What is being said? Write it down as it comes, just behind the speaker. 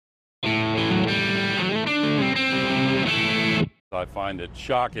I find it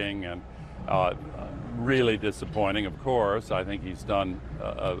shocking and really disappointing, of course. I think he's done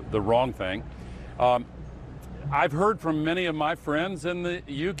the wrong thing. I've heard from many of my friends in the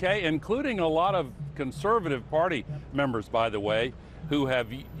UK, including a lot of Conservative Party members, by the way, who have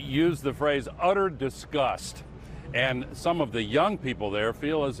used the phrase utter disgust. And some of the young people there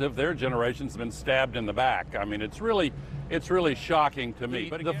feel as if their generation's been stabbed in the back. I mean, it's really shocking to me.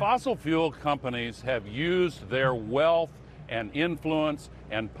 But the fossil fuel companies have used their wealth and influence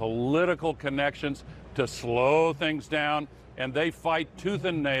and political connections to slow things down, and they fight tooth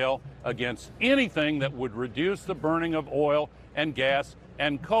and nail against anything that would reduce the burning of oil and gas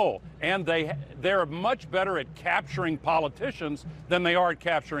and coal. And they're much better at capturing politicians than they are at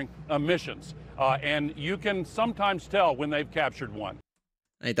capturing emissions. And you can sometimes tell when they've captured one.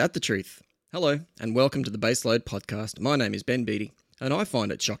 Ain't that the truth? Hello, and welcome to the Baseload podcast. My name is Ben Beattie, and I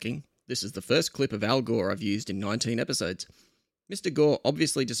find it shocking. This is the first clip of Al Gore I've used in 19 episodes. Mr. Gore,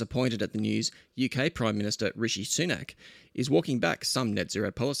 obviously disappointed at the news, UK Prime Minister Rishi Sunak is walking back some net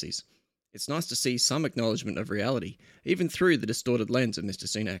zero policies. It's nice to see some acknowledgement of reality, even through the distorted lens of Mr.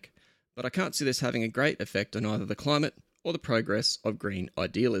 Sunak. But I can't see this having a great effect on either the climate or the progress of green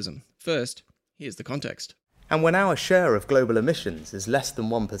idealism. First, here's the context. And when our share of global emissions is less than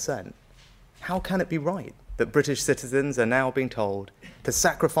 1%, how can it be right that British citizens are now being told to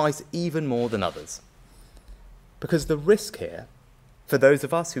sacrifice even more than others? Because the risk here, for those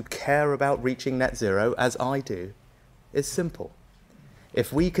of us who care about reaching net zero, as I do, is simple.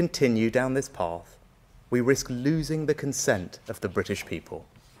 If we continue down this path, we risk losing the consent of the British people.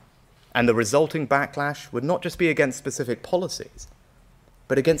 And the resulting backlash would not just be against specific policies,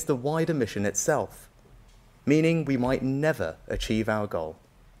 but against the wider mission itself, meaning we might never achieve our goal.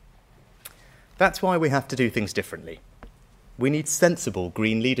 That's why we have to do things differently. We need sensible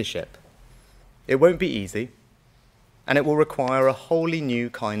green leadership. It won't be easy, and it will require a wholly new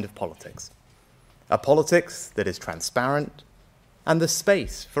kind of politics. A politics that is transparent and the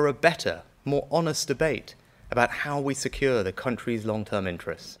space for a better, more honest debate about how we secure the country's long-term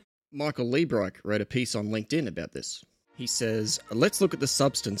interests. Michael Liebreich wrote a piece on LinkedIn about this. He says, let's look at the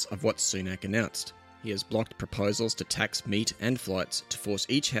substance of what Sunak announced. He has blocked proposals to tax meat and flights, to force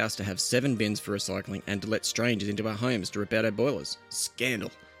each house to have 7 bins for recycling, and to let strangers into our homes to rip out our boilers. Scandal.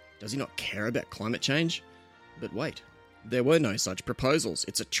 Does he not care about climate change? But wait, there were no such proposals.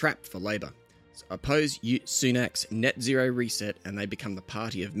 It's a trap for Labour. So oppose Sunak's net zero reset and they become the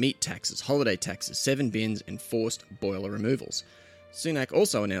party of meat taxes, holiday taxes, 7 bins and forced boiler removals. Sunak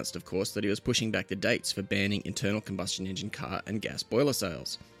also announced, of course, that he was pushing back the dates for banning internal combustion engine car and gas boiler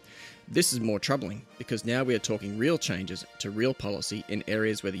sales. This is more troubling because now we are talking real changes to real policy in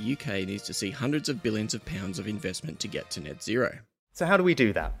areas where the UK needs to see hundreds of billions of pounds of investment to get to net zero. So how do we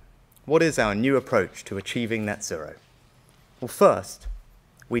do that? What is our new approach to achieving net zero? Well, first,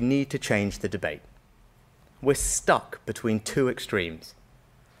 we need to change the debate. We're stuck between two extremes.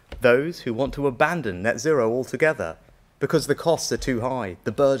 Those who want to abandon net zero altogether because the costs are too high,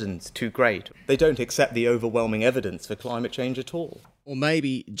 the burden's too great. They don't accept the overwhelming evidence for climate change at all. Or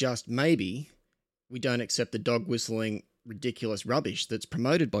maybe, just maybe, we don't accept the dog-whistling, ridiculous rubbish that's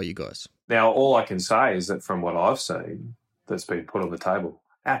promoted by you guys. Now, all I can say is that from what I've seen that's been put on the table,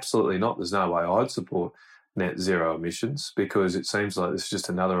 absolutely not. There's no way I'd support net zero emissions because it seems like this is just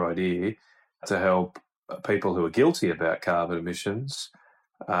another idea to help people who are guilty about carbon emissions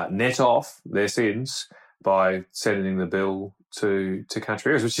net off their sins by sending the bill to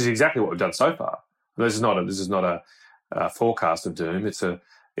country areas, which is exactly what we've done so far. This is not a forecast of doom.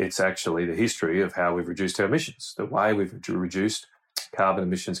 It's actually the history of how we've reduced our emissions. The way we've reduced carbon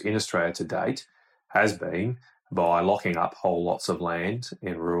emissions in Australia to date has been by locking up whole lots of land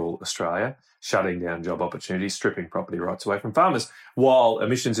in rural Australia, shutting down job opportunities, stripping property rights away from farmers, while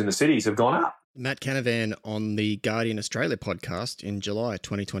emissions in the cities have gone up. Matt Canavan on the Guardian Australia podcast in July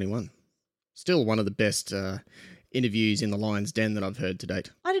 2021. Still one of the best interviews in the lion's den that I've heard to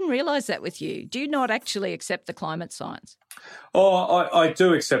date. I didn't realise that with you. Do you not actually accept the climate science? Oh, I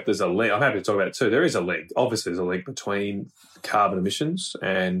do accept there's a link. I'm happy to talk about it too. There is a link. Obviously, there's a link between carbon emissions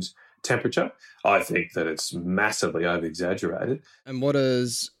and temperature. I think that it's massively over-exaggerated. And what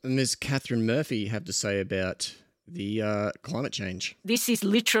does Ms. Catherine Murphy have to say about the climate change? This is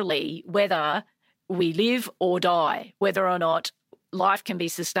literally whether we live or die, whether or not life can be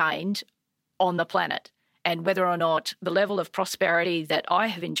sustained on the planet, and whether or not the level of prosperity that I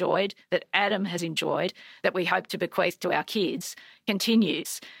have enjoyed, that Adam has enjoyed, that we hope to bequeath to our kids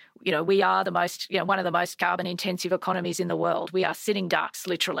continues. You know, we are one of the most carbon intensive economies in the world. We are sitting ducks,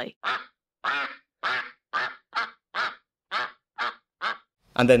 literally.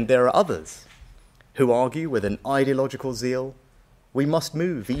 And then there are others who argue with an ideological zeal We must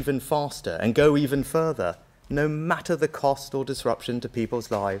move even faster and go even further, no matter the cost or disruption to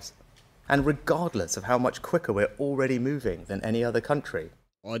people's lives, and regardless of how much quicker we're already moving than any other country.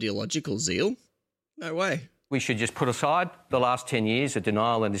 Ideological zeal? No way. We should just put aside the last 10 years of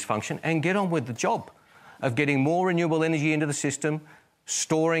denial and dysfunction and get on with the job of getting more renewable energy into the system,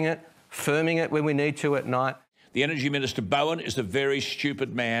 storing it, firming it when we need to at night. The Energy Minister, Bowen, is a very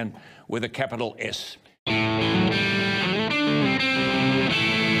stupid man with a capital S.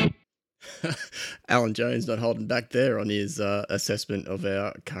 Alan Jones not holding back there on his assessment of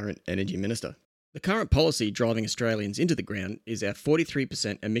our current Energy Minister. The current policy driving Australians into the ground is our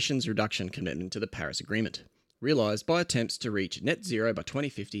 43% emissions reduction commitment to the Paris Agreement, realised by attempts to reach net zero by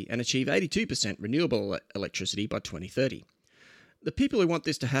 2050 and achieve 82% renewable electricity by 2030. The people who want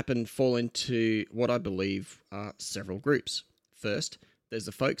this to happen fall into what I believe are several groups. First, there's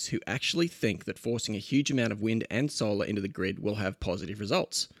the folks who actually think that forcing a huge amount of wind and solar into the grid will have positive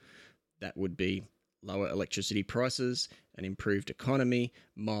results. That would be lower electricity prices, an improved economy,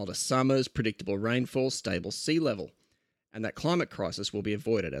 milder summers, predictable rainfall, stable sea level, and that climate crisis will be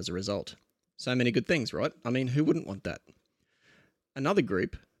avoided as a result. So many good things, right? I mean, who wouldn't want that? Another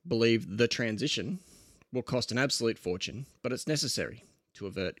group believe the transition will cost an absolute fortune, but it's necessary to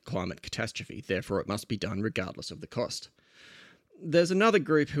avert climate catastrophe, therefore it must be done regardless of the cost. There's another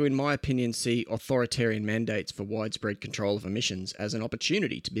group who, in my opinion, see authoritarian mandates for widespread control of emissions as an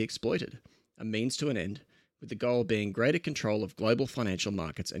opportunity to be exploited, a means to an end, with the goal being greater control of global financial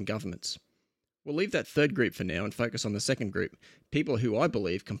markets and governments. We'll leave that third group for now and focus on the second group, people who I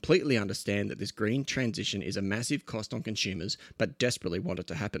believe completely understand that this green transition is a massive cost on consumers but desperately want it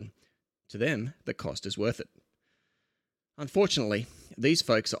to happen. To them, the cost is worth it. Unfortunately, these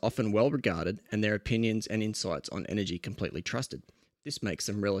folks are often well regarded and their opinions and insights on energy completely trusted. This makes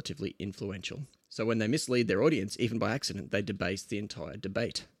them relatively influential. So when they mislead their audience, even by accident, they debase the entire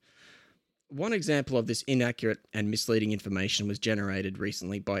debate. One example of this inaccurate and misleading information was generated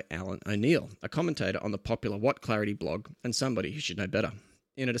recently by Alan O'Neill, a commentator on the popular What Clarity blog and somebody who should know better.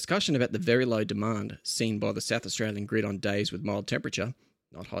 In a discussion about the very low demand seen by the South Australian grid on days with mild temperature,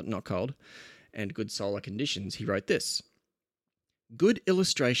 not hot, not cold, and good solar conditions, he wrote this: "Good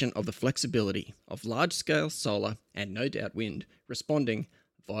illustration of the flexibility of large-scale solar and no doubt wind responding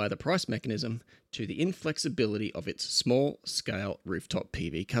via the price mechanism to the inflexibility of its small-scale rooftop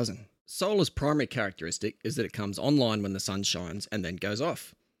PV cousin. Solar's primary characteristic is that it comes online when the sun shines and then goes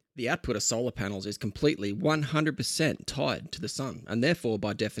off. The output of solar panels is completely 100% tied to the sun and therefore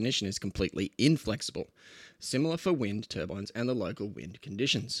by definition is completely inflexible, similar for wind turbines and the local wind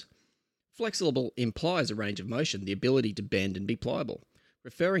conditions. Flexible implies a range of motion, the ability to bend and be pliable.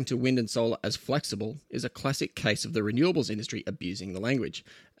 Referring to wind and solar as flexible is a classic case of the renewables industry abusing the language.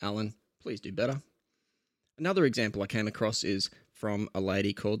 Alan, please do better." Another example I came across is from a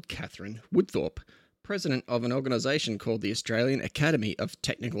lady called Catherine Woodthorpe, president of an organisation called the Australian Academy of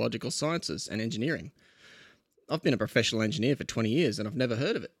Technological Sciences and Engineering. I've been a professional engineer for 20 years and I've never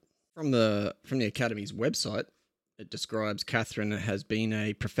heard of it. From the Academy's website, it describes Catherine has been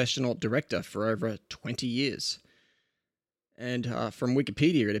a professional director for over 20 years. And from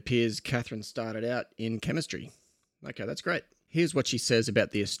Wikipedia, it appears Catherine started out in chemistry. Okay, that's great. Here's what she says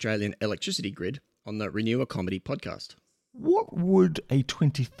about the Australian electricity grid on the Renew a Comedy podcast. What would a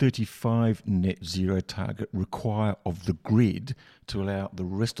 2035 net zero target require of the grid to allow the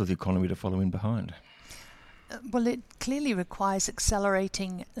rest of the economy to follow in behind? Well, it clearly requires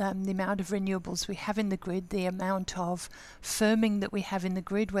accelerating the amount of renewables we have in the grid, the amount of firming that we have in the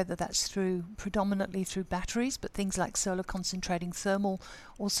grid, whether that's predominantly through batteries, but things like solar concentrating thermal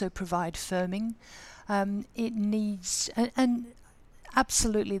also provide firming. It needs, and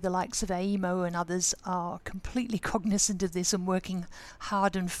absolutely the likes of AEMO and others are completely cognizant of this and working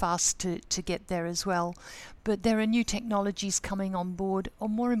hard and fast to get there as well. But there are new technologies coming on board, or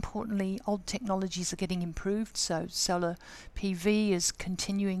more importantly, old technologies are getting improved. So solar PV is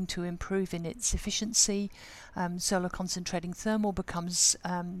continuing to improve in its efficiency. Solar concentrating thermal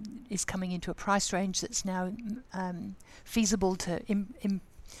is coming into a price range that's now feasible to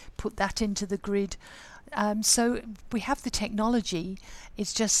put that into the grid. So we have the technology,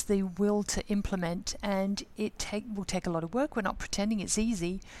 it's just the will to implement, and it will take a lot of work. We're not pretending it's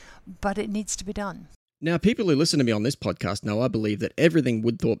easy, but it needs to be done. Now, people who listen to me on this podcast know I believe that everything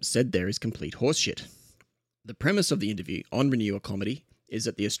Woodthorpe said there is complete horseshit. The premise of the interview on Renew a Comedy is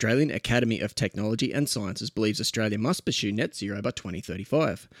that the Australian Academy of Technology and Sciences believes Australia must pursue net zero by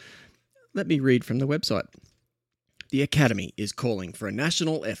 2035. Let me read from the website. The Academy is calling for a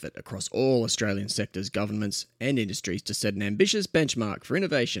national effort across all Australian sectors, governments and industries to set an ambitious benchmark for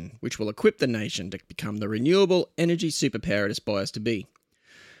innovation which will equip the nation to become the renewable energy superpower it aspires to be.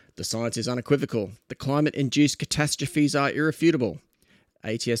 The science is unequivocal. The climate-induced catastrophes are irrefutable.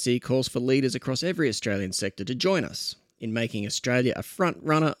 ATSE calls for leaders across every Australian sector to join us in making Australia a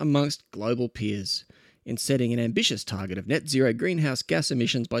front-runner amongst global peers, in setting an ambitious target of net zero greenhouse gas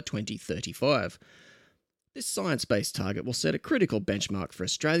emissions by 2035. This science-based target will set a critical benchmark for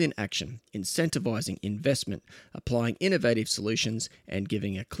Australian action, incentivising investment, applying innovative solutions, and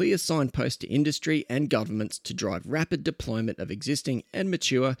giving a clear signpost to industry and governments to drive rapid deployment of existing and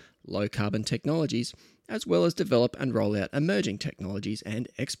mature low-carbon technologies, as well as develop and roll out emerging technologies and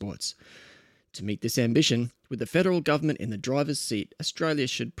exports. To meet this ambition, with the federal government in the driver's seat, Australia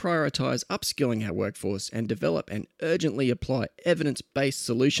should prioritise upskilling our workforce and develop and urgently apply evidence-based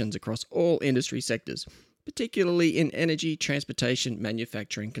solutions across all industry sectors, particularly in energy, transportation,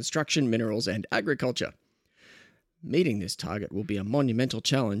 manufacturing, construction, minerals and agriculture. Meeting this target will be a monumental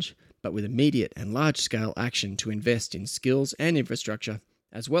challenge, but with immediate and large-scale action to invest in skills and infrastructure,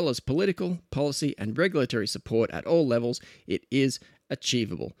 as well as political, policy and regulatory support at all levels, it is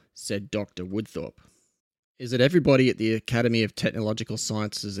achievable, said Dr. Woodthorpe. Is it everybody at the Academy of Technological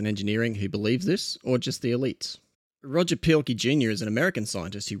Sciences and Engineering who believes this, or just the elites? Roger Pielke Jr. is an American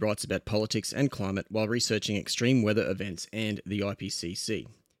scientist who writes about politics and climate while researching extreme weather events and the IPCC.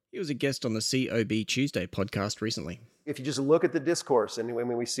 He was a guest on the COB Tuesday podcast recently. If you just look at the discourse, and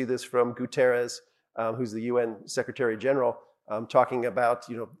when we see this from Guterres, who's the UN Secretary General, talking about,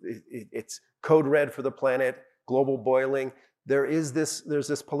 it's code red for the planet, global boiling. There's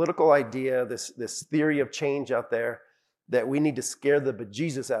this political idea, this theory of change out there that we need to scare the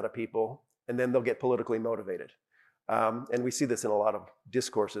bejesus out of people, and then they'll get politically motivated. And we see this in a lot of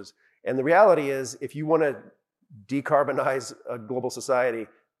discourses. And the reality is, if you want to decarbonize a global society,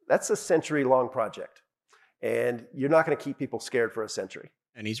 that's a century-long project. And you're not going to keep people scared for a century.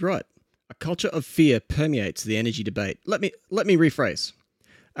 And he's right. A culture of fear permeates the energy debate. Let me rephrase.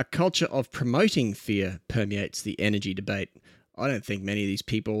 A culture of promoting fear permeates the energy debate. I don't think many of these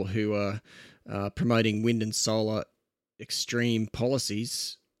people who are promoting wind and solar extreme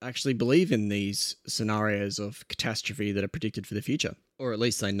policies actually believe in these scenarios of catastrophe that are predicted for the future. Or at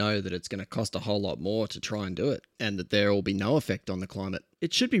least they know that it's going to cost a whole lot more to try and do it, and that there will be no effect on the climate.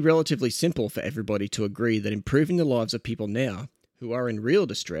 It should be relatively simple for everybody to agree that improving the lives of people now, who are in real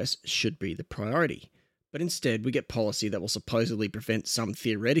distress, should be the priority. But instead, we get policy that will supposedly prevent some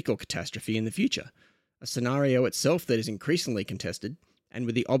theoretical catastrophe in the future, a scenario itself that is increasingly contested, and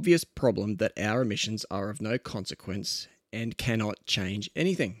with the obvious problem that our emissions are of no consequence and cannot change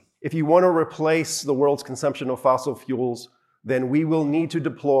anything. If you want to replace the world's consumption of fossil fuels, then we will need to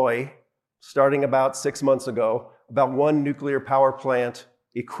deploy, starting about 6 months ago, about 1 nuclear power plant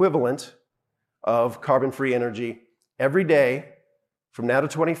equivalent of carbon-free energy every day from now to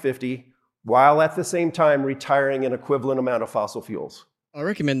 2050, while at the same time retiring an equivalent amount of fossil fuels. I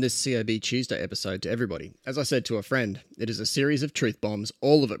recommend this COB Tuesday episode to everybody. As I said to a friend, it is a series of truth bombs,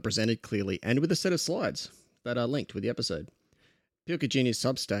 all of it presented clearly and with a set of slides that are linked with the episode. Pielke Jr.'s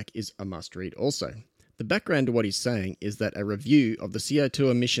Substack is a must-read also. The background to what he's saying is that a review of the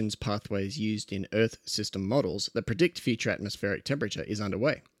CO2 emissions pathways used in Earth system models that predict future atmospheric temperature is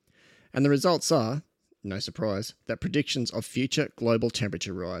underway. And the results are, no surprise, that predictions of future global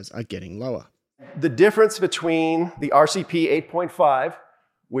temperature rise are getting lower. The difference between the RCP 8.5,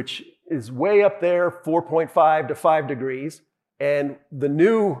 which is way up there, 4.5 to 5 degrees, and the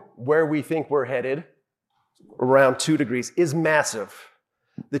new where we think we're headed, around 2 degrees, is massive.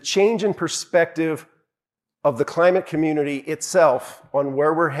 The change in perspective of the climate community itself on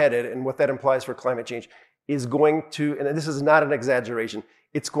where we're headed and what that implies for climate change is going to, and this is not an exaggeration,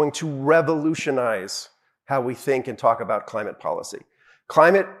 it's going to revolutionize how we think and talk about climate policy.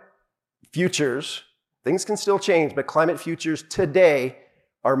 Climate futures, things can still change, but climate futures today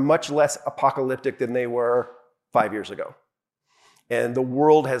are much less apocalyptic than they were 5 years ago. And the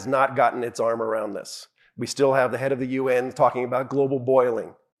world has not gotten its arm around this. We still have the head of the UN talking about global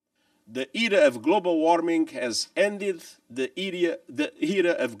boiling. The era of global warming has ended. The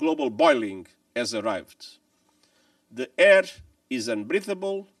era of global boiling has arrived. The air is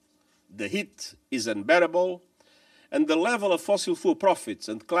unbreathable, the heat is unbearable, and the level of fossil fuel profits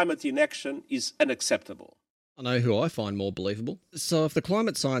and climate inaction is unacceptable. I know who I find more believable. So if the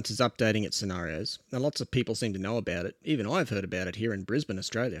climate science is updating its scenarios, and lots of people seem to know about it, even I've heard about it here in Brisbane,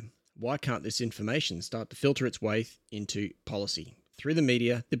 Australia, why can't this information start to filter its way into policy? Through the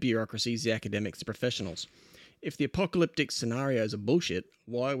media, the bureaucracies, the academics, the professionals. If the apocalyptic scenarios are bullshit,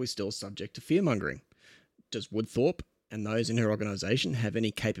 why are we still subject to fear-mongering? Does Woodthorpe and those in her organisation have any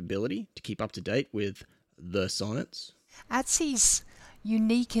capability to keep up to date with the science? ATSI's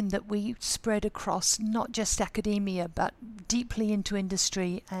unique in that we spread across not just academia but deeply into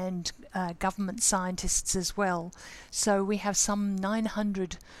industry and government scientists as well. So we have some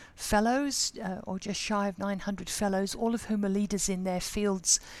 900 fellows, or just shy of 900 fellows, all of whom are leaders in their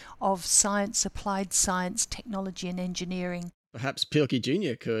fields of science, applied science, technology and engineering. Perhaps Pilkey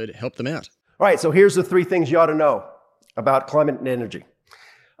Jr. could help them out. All right, so here's the 3 things you ought to know about climate and energy.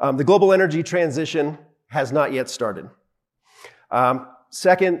 The global energy transition has not yet started.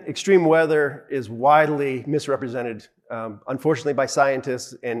 Second, extreme weather is widely misrepresented, unfortunately, by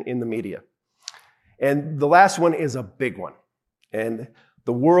scientists and in the media. And the last one is a big one. And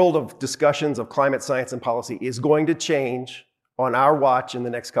the world of discussions of climate science and policy is going to change on our watch in the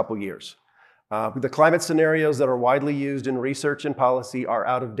next couple years. The climate scenarios that are widely used in research and policy are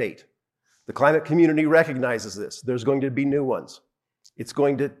out of date. The climate community recognizes this. There's going to be new ones. It's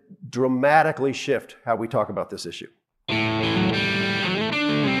going to dramatically shift how we talk about this issue.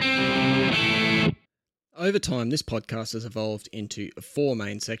 Over time, this podcast has evolved into 4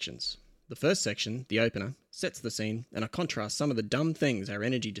 main sections. The first section, the opener, sets the scene and I contrast some of the dumb things our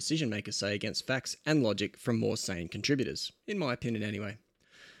energy decision makers say against facts and logic from more sane contributors, in my opinion anyway.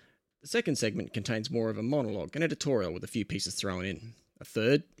 The second segment contains more of a monologue, an editorial with a few pieces thrown in. A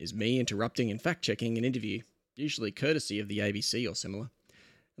third is me interrupting and fact-checking an interview, usually courtesy of the ABC or similar.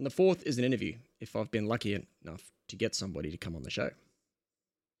 And the fourth is an interview, if I've been lucky enough to get somebody to come on the show.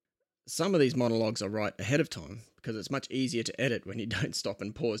 Some of these monologues I write ahead of time because it's much easier to edit when you don't stop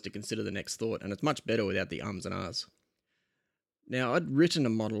and pause to consider the next thought, and it's much better without the ums and ahs. Now, I'd written a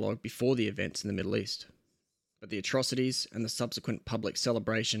monologue before the events in the Middle East, but the atrocities and the subsequent public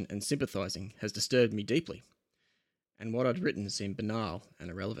celebration and sympathising has disturbed me deeply, and what I'd written seemed banal and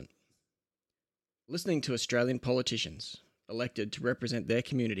irrelevant. Listening to Australian politicians, elected to represent their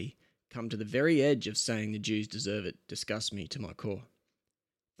community, come to the very edge of saying the Jews deserve it disgusts me to my core.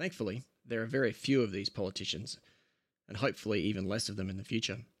 Thankfully, there are very few of these politicians, and hopefully even less of them in the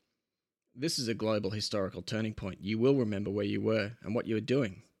future. This is a global historical turning point. You will remember where you were and what you were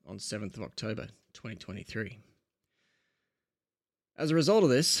doing on 7th of October 2023. As a result of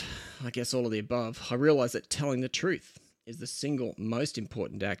this, I guess all of the above, I realise that telling the truth is the single most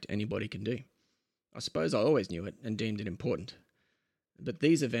important act anybody can do. I suppose I always knew it and deemed it important. But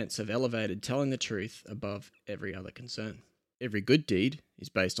these events have elevated telling the truth above every other concern. Every good deed is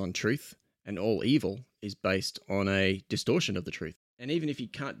based on truth, and all evil is based on a distortion of the truth. And even if you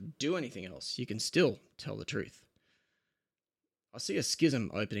can't do anything else, you can still tell the truth. I see a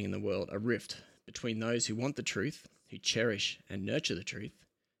schism opening in the world, a rift between those who want the truth, who cherish and nurture the truth,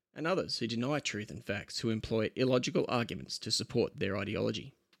 and others who deny truth and facts, who employ illogical arguments to support their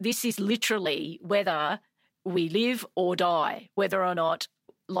ideology. This is literally whether we live or die, whether or not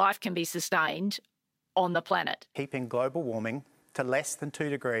life can be sustained on the planet. Keeping global warming to less than 2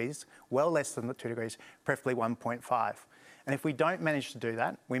 degrees, well less than 2 degrees, preferably 1.5. And if we don't manage to do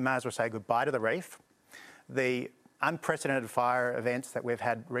that, we may as well say goodbye to the reef. The unprecedented fire events that we've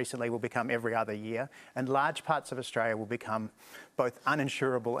had recently will become every other year, and large parts of Australia will become both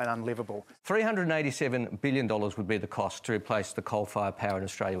uninsurable and unlivable. $387 billion would be the cost to replace the coal-fired power in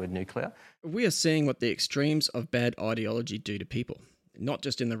Australia with nuclear. We are seeing what the extremes of bad ideology do to people, not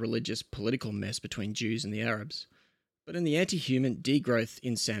just in the religious political mess between Jews and the Arabs, but in the anti-human degrowth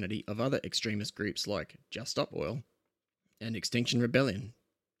insanity of other extremist groups like Just Stop Oil and Extinction Rebellion,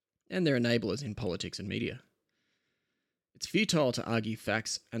 and their enablers in politics and media. It's futile to argue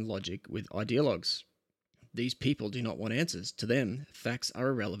facts and logic with ideologues. These people do not want answers. To them, facts are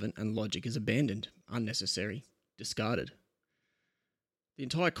irrelevant and logic is abandoned, unnecessary, discarded. The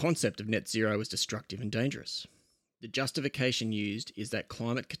entire concept of net zero is destructive and dangerous. The justification used is that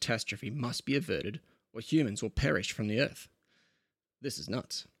climate catastrophe must be averted or humans will perish from the earth. This is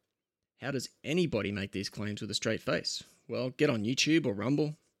nuts. How does anybody make these claims with a straight face? Well, get on YouTube or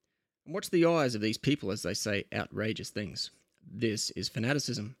Rumble and watch the eyes of these people as they say outrageous things. This is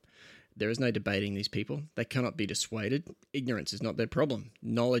fanaticism. There is no debating these people. They cannot be dissuaded. Ignorance is not their problem.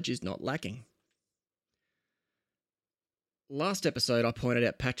 Knowledge is not lacking. Last episode, I pointed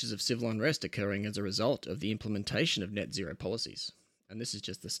out patches of civil unrest occurring as a result of the implementation of net zero policies, and this is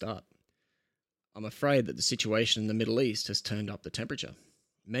just the start. I'm afraid that the situation in the Middle East has turned up the temperature.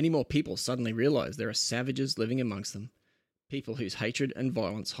 Many more people suddenly realise there are savages living amongst them, people whose hatred and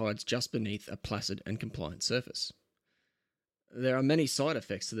violence hides just beneath a placid and compliant surface. There are many side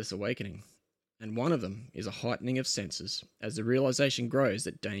effects to this awakening, and one of them is a heightening of senses as the realisation grows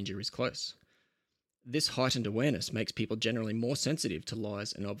that danger is close. This heightened awareness makes people generally more sensitive to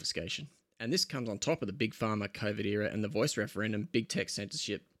lies and obfuscation, And this comes on top of the big pharma COVID era and the voice referendum, big tech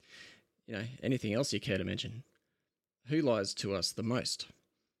censorship, anything else you care to mention. Who lies to us the most?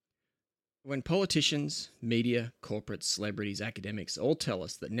 When politicians, media, corporates, celebrities, academics all tell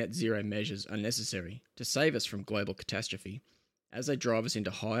us that net zero measures are necessary to save us from global catastrophe, as they drive us into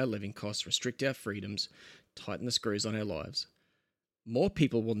higher living costs, restrict our freedoms, tighten the screws on our lives, more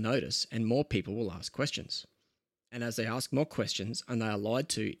people will notice and more people will ask questions. And as they ask more questions and they are lied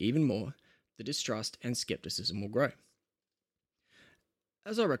to even more, the distrust and scepticism will grow.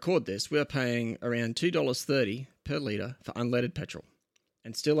 As I record this, we are paying around $2.30 per litre for unleaded petrol,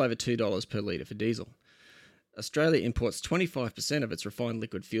 and still over $2 per litre for diesel. Australia imports 25% of its refined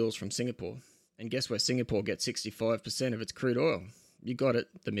liquid fuels from Singapore, and guess where Singapore gets 65% of its crude oil? You got it,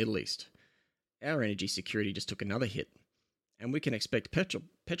 the Middle East. Our energy security just took another hit, and we can expect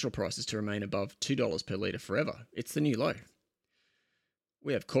petrol prices to remain above $2 per litre forever. It's the new low.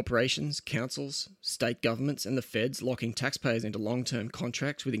 We have corporations, councils, state governments and the feds locking taxpayers into long-term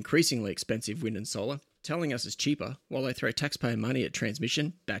contracts with increasingly expensive wind and solar, telling us it's cheaper while they throw taxpayer money at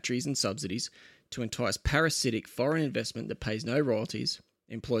transmission, batteries and subsidies to entice parasitic foreign investment that pays no royalties,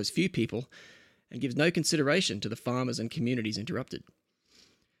 employs few people and gives no consideration to the farmers and communities interrupted.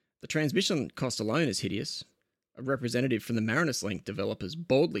 The transmission cost alone is hideous. A representative from the Marinus Link developers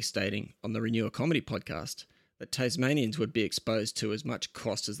boldly stating on the Renew a Comedy podcast that Tasmanians would be exposed to as much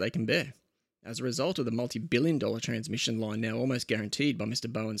cost as they can bear, as a result of the multi-billion-dollar transmission line now almost guaranteed by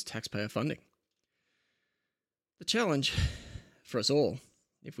Mr. Bowen's taxpayer funding. The challenge for us all,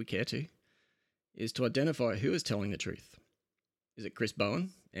 if we care to, is to identify who is telling the truth. Is it Chris Bowen,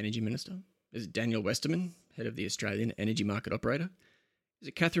 Energy Minister? Is it Daniel Westerman, head of the Australian Energy Market Operator? Is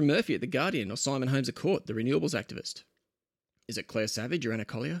it Catherine Murphy at The Guardian or Simon Holmes at Court, the renewables activist? Is it Claire Savage or Anna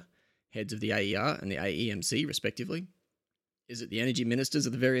Collier, heads of the AER and the AEMC, respectively? Is it the energy ministers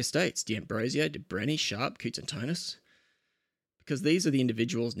of the various states, D'Ambrosio, De Brenny, Sharp, Cootes and Tonus? Because these are the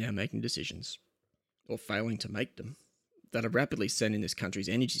individuals now making decisions, or failing to make them, that are rapidly sending this country's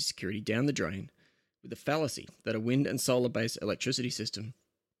energy security down the drain with the fallacy that a wind and solar-based electricity system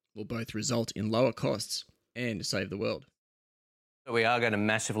will both result in lower costs and save the world. We are going to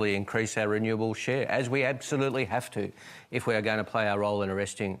massively increase our renewable share, as we absolutely have to, if we are going to play our role in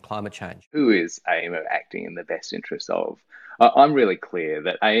arresting climate change. Who is AEMO acting in the best interest of? I'm really clear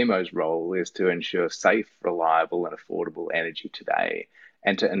that AEMO's role is to ensure safe, reliable and affordable energy today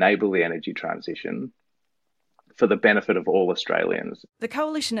and to enable the energy transition for the benefit of all Australians. The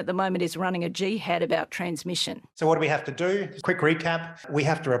Coalition at the moment is running a jihad about transmission. So what do we have to do? Quick recap. We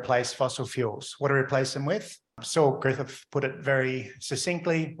have to replace fossil fuels. What do we replace them with? Saul Griffith put it very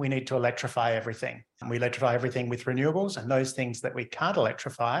succinctly, we need to electrify everything. And we electrify everything with renewables, and those things that we can't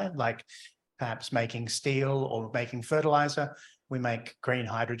electrify, like perhaps making steel or making fertiliser, we make green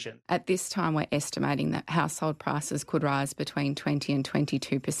hydrogen. At this time, we're estimating that household prices could rise between 20 and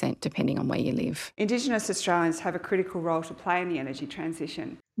 22%, depending on where you live. Indigenous Australians have a critical role to play in the energy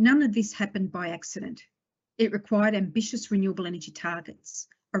transition. None of this happened by accident. It required ambitious renewable energy targets,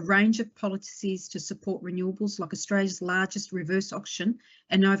 a range of policies to support renewables like Australia's largest reverse auction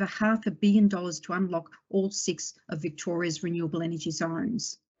and over $500 million to unlock all 6 of Victoria's renewable energy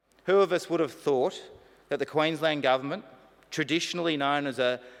zones. Who of us would have thought that the Queensland Government, traditionally known as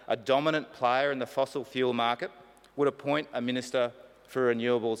a dominant player in the fossil fuel market, would appoint a Minister for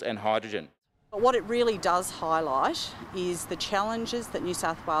Renewables and Hydrogen? But what it really does highlight is the challenges that New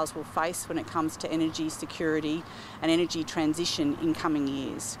South Wales will face when it comes to energy security and energy transition in coming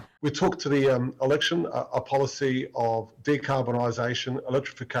years. We took to the election a policy of decarbonisation,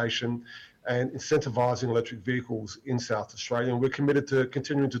 electrification and incentivising electric vehicles in South Australia, and we're committed to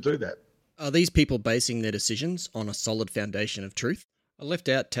continuing to do that. Are these people basing their decisions on a solid foundation of truth? I left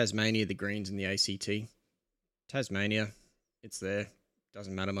out Tasmania, the Greens and the ACT. Tasmania, it's there,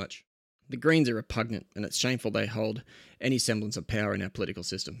 doesn't matter much. The Greens are repugnant, and it's shameful they hold any semblance of power in our political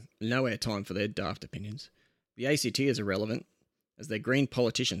system. No airtime for their daft opinions. The ACT is irrelevant, as their Green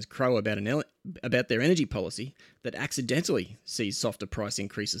politicians crow about their energy policy that accidentally sees softer price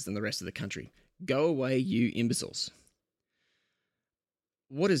increases than the rest of the country. Go away, you imbeciles.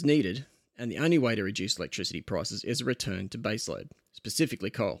 What is needed, and the only way to reduce electricity prices, is a return to baseload, specifically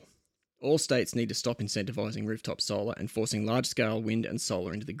coal. All states need to stop incentivising rooftop solar and forcing large-scale wind and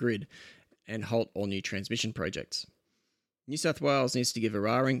solar into the grid, and halt all new transmission projects. New South Wales needs to give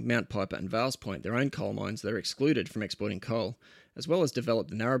Eraring, Mount Piper and Vales Point their own coal mines that are excluded from exporting coal, as well as develop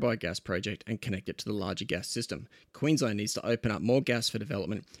the Narrabri gas project and connect it to the larger gas system. Queensland needs to open up more gas for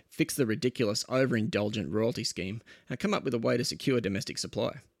development, fix the ridiculous overindulgent royalty scheme, and come up with a way to secure domestic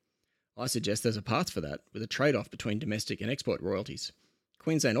supply. I suggest there's a path for that, with a trade-off between domestic and export royalties.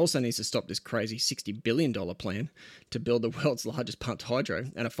 Queensland also needs to stop this crazy $60 billion plan to build the world's largest pumped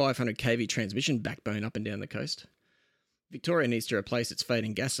hydro and a 500 kV transmission backbone up and down the coast. Victoria needs to replace its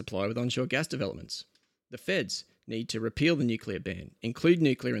fading gas supply with onshore gas developments. The feds need to repeal the nuclear ban, include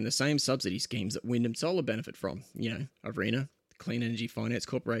nuclear in the same subsidy schemes that wind and solar benefit from. ARENA, the Clean Energy Finance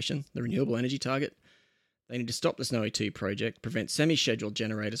Corporation, the Renewable Energy Target. They need to stop the Snowy 2 project, prevent semi-scheduled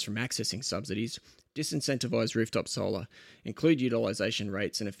generators from accessing subsidies, disincentivise rooftop solar, include utilisation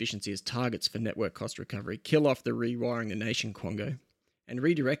rates and efficiency as targets for network cost recovery, kill off the rewiring the nation quango, and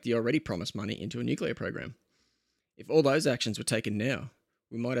redirect the already promised money into a nuclear program. If all those actions were taken now,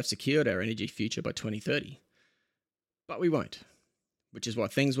 we might have secured our energy future by 2030. But we won't, which is why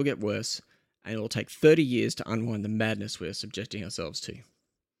things will get worse, and it will take 30 years to unwind the madness we are subjecting ourselves to.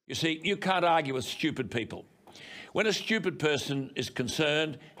 You see, you can't argue with stupid people. When a stupid person is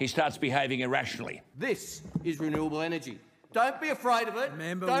concerned, he starts behaving irrationally. This is renewable energy. Don't be afraid of it.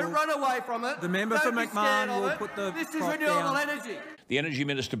 Don't run away from it. The member for McMahon will put the This is renewable energy. The Energy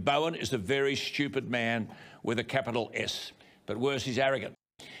Minister, Bowen, is a very stupid man with a capital S. But worse, he's arrogant.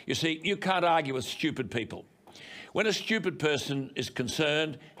 You see, you can't argue with stupid people. When a stupid person is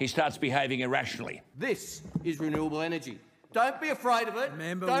concerned, he starts behaving irrationally. This is renewable energy. Don't be afraid of it.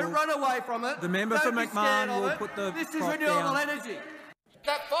 Don't run away from it. The member for McMahon will put the This is renewable energy.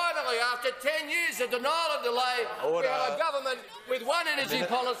 That finally, after 10 years of denial and delay, we have a government with one energy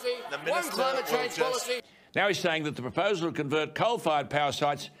policy, one climate change policy. Now he's saying that the proposal to convert coal-fired power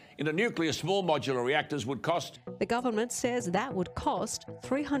sites into nuclear small modular reactors would cost... The government says that would cost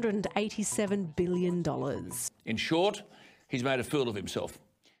 $387 billion. In short, he's made a fool of himself.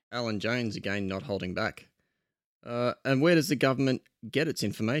 Alan Jones, again, not holding back. And where does the government get its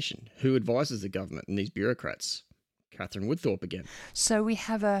information? Who advises the government and these bureaucrats? Catherine Woodthorpe again. So we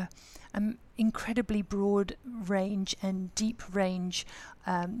have an incredibly broad range and deep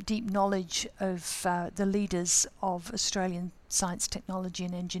knowledge of the leaders of Australian science, technology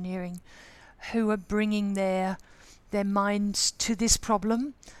and engineering who are bringing their minds to this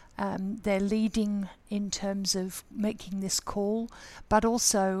problem. They're leading in terms of making this call, but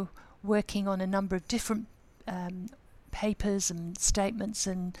also working on a number of different papers and statements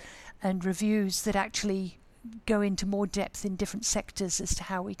and reviews that actually go into more depth in different sectors as to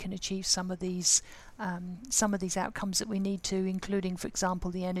how we can achieve some of these outcomes that we need to, including, for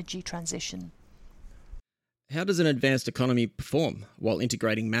example, the energy transition. How does an advanced economy perform while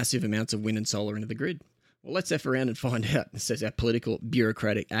integrating massive amounts of wind and solar into the grid? Well, let's F around and find out, says our political,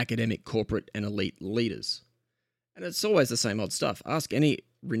 bureaucratic, academic, corporate and elite leaders. And it's always the same old stuff. Ask any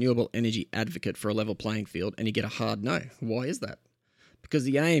renewable energy advocate for a level playing field and you get a hard no. Why is that? Because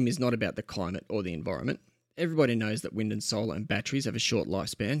the aim is not about the climate or the environment. Everybody knows that wind and solar and batteries have a short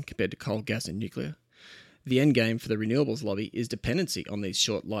lifespan compared to coal, gas and nuclear. The end game for the renewables lobby is dependency on these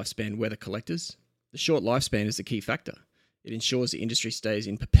short lifespan weather collectors. The short lifespan is the key factor. It ensures the industry stays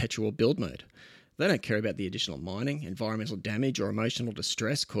in perpetual build mode. They don't care about the additional mining, environmental damage or emotional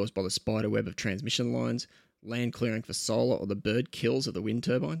distress caused by the spider web of transmission lines, land clearing for solar or the bird kills of the wind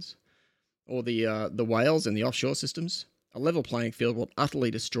turbines, or the whales in the offshore systems. A level playing field will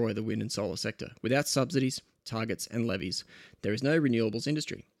utterly destroy the wind and solar sector. Without subsidies, targets and levies, there is no renewables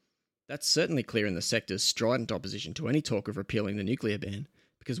industry. That's certainly clear in the sector's strident opposition to any talk of repealing the nuclear ban,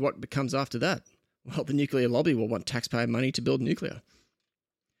 because what becomes after that? Well, the nuclear lobby will want taxpayer money to build nuclear.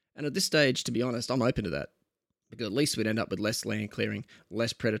 And at this stage, to be honest, I'm open to that, because at least we'd end up with less land clearing,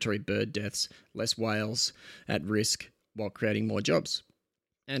 less predatory bird deaths, less whales at risk, while creating more jobs,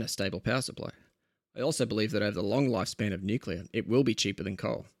 and a stable power supply. I also believe that over the long lifespan of nuclear, it will be cheaper than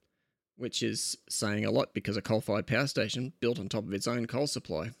coal, which is saying a lot because a coal-fired power station built on top of its own coal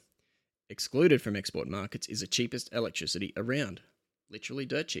supply, excluded from export markets, is the cheapest electricity around. Literally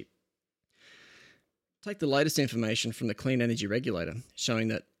dirt cheap. Take the latest information from the Clean Energy Regulator, showing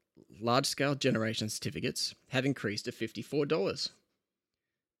that large-scale generation certificates have increased to $54.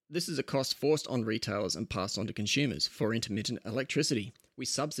 This is a cost forced on retailers and passed on to consumers for intermittent electricity. We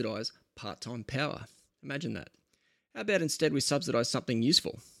subsidise part-time power. Imagine that. How about instead we subsidise something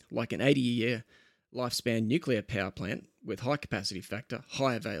useful, like an 80-year lifespan nuclear power plant with high capacity factor,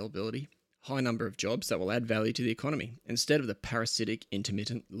 high availability, high number of jobs that will add value to the economy, instead of the parasitic,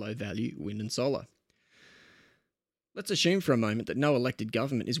 intermittent, low-value wind and solar. Let's assume for a moment that no elected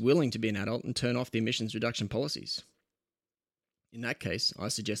government is willing to be an adult and turn off the emissions reduction policies. In that case, I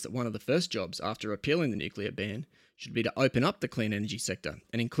suggest that one of the first jobs after repealing the nuclear ban should be to open up the clean energy sector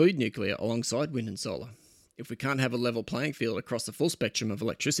and include nuclear alongside wind and solar. If we can't have a level playing field across the full spectrum of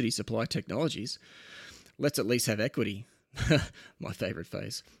electricity supply technologies, let's at least have equity, my favourite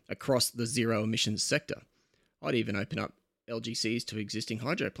phrase, across the zero emissions sector. I'd even open up LGCs to existing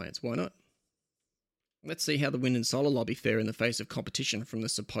hydro plants. Why not? Let's see how the wind and solar lobby fare in the face of competition from the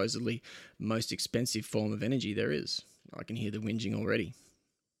supposedly most expensive form of energy there is. I can hear the whinging already.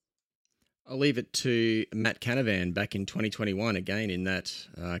 I'll leave it to Matt Canavan back in 2021, again in that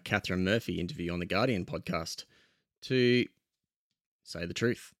Catherine Murphy interview on the Guardian podcast, to say the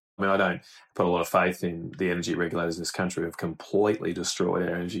truth. I mean, I don't put a lot of faith in the energy regulators in this country who have completely destroyed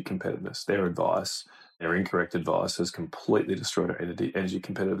our energy competitiveness. Their advice, their incorrect advice, has completely destroyed our energy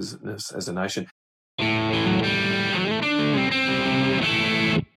competitiveness as a nation.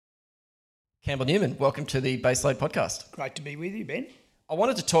 Campbell Newman, welcome to the Baseload podcast. Great to be with you, Ben. I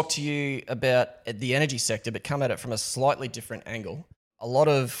wanted to talk to you about the energy sector, but come at it from a slightly different angle. A lot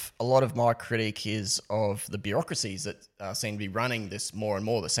of my critique is of the bureaucracies that seem to be running this more and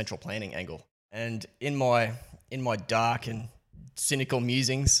more, the central planning angle. And in my dark and cynical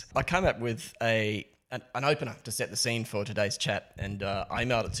musings, I came up with an opener to set the scene for today's chat, and I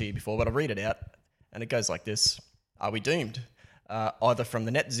emailed it to you before, but I'll read it out, and it goes like this. Are we doomed? Either from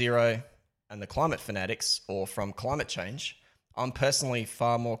the net zero and the climate fanatics or from climate change? I'm personally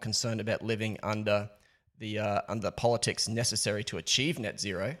far more concerned about living under the politics necessary to achieve net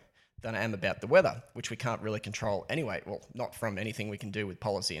zero than I am about the weather, which we can't really control anyway. Well, not from anything we can do with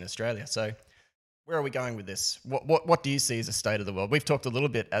policy in Australia. So where are we going with this? What do you see as a state of the world? We've talked a little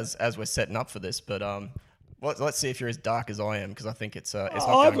bit as we're setting up for this, but let's see if you're as dark as I am, because I think it's not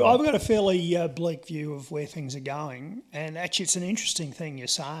going well. I've got a fairly bleak view of where things are going, and actually it's an interesting thing you're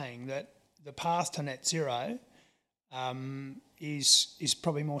saying, that the path to net zero is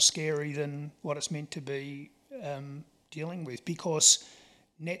probably more scary than what it's meant to be dealing with, because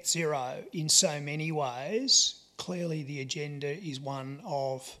net zero in so many ways, clearly the agenda is one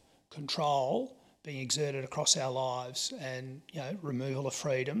of control being exerted across our lives, and removal of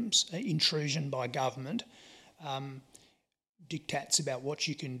freedoms, intrusion by government, diktats about what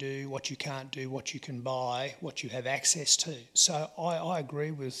you can do, what you can't do, what you can buy, what you have access to. So I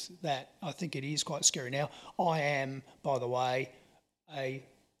agree with that. I think it is quite scary. Now, I am, by the way, a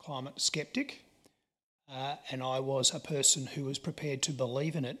climate skeptic, and I was a person who was prepared to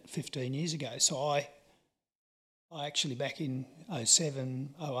believe in it 15 years ago. So I actually, back in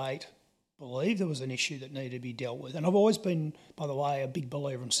 07, 08, believed there was an issue that needed to be dealt with. And I've always been, by the way, a big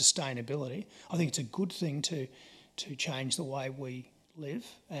believer in sustainability. I think it's a good thing to change the way we live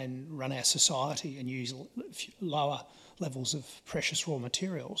and run our society and use lower levels of precious raw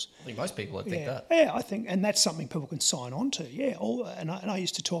materials. I think most people would think that. Yeah, I think, and that's something people can sign on to. Yeah, and I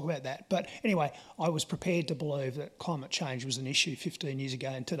used to talk about that. But anyway, I was prepared to believe that climate change was an issue 15 years ago,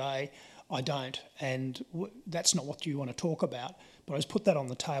 and today I don't. And that's not what you want to talk about. But I just put that on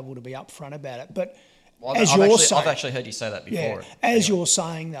the table to be upfront about it. But I've actually heard you say that before. Yeah, you're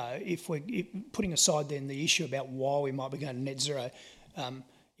saying, though, if putting aside then the issue about why we might be going to net zero,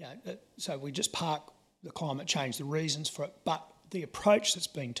 so we just park the climate change, the reasons for it, but the approach that's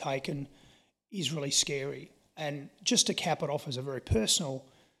being taken is really scary. And just to cap it off as a very personal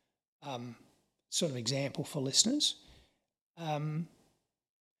sort of example for listeners, I've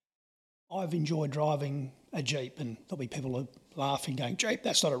enjoyed driving a Jeep, and there'll be people who are laughing going, Jeep,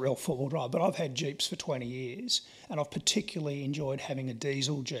 that's not a real four-wheel drive, but I've had Jeeps for 20 years, and I've particularly enjoyed having a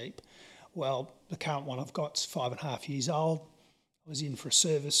diesel Jeep. Well, the current one I've got's 5.5 years old. I was in for a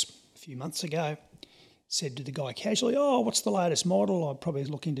service a few months ago, said to the guy casually, what's the latest model? I'm probably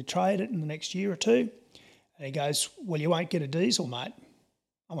looking to trade it in the next year or two. And he goes, well, you won't get a diesel, mate.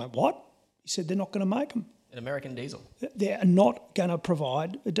 I went, what? He said, they're not going to make them. An American diesel? They're not going to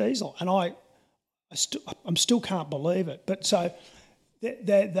provide a diesel. And I still can't believe it. But so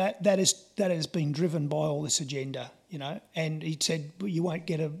that has been driven by all this agenda, And he said, well, you won't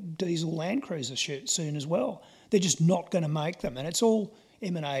get a diesel Land Cruiser soon as well. They're just not going to make them. And it's all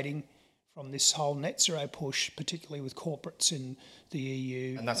emanating from this whole net zero push, particularly with corporates in the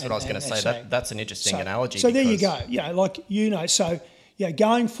EU. And that's what I was going to say. That's an interesting analogy. So there you go.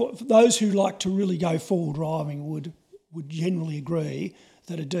 Going for those who like to really go four-wheel driving would generally agree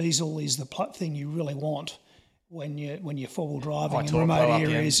that a diesel is the thing you really want when you're four-wheel driving in remote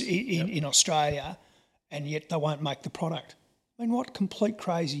areas in Australia, and yet they won't make the product. I mean, what complete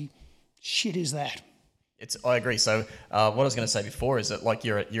crazy shit is that? I agree. So what I was going to say before is that, like,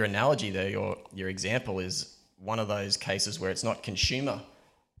 your analogy there, your example is one of those cases where it's not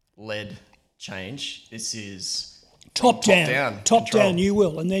consumer-led change. This is top down. You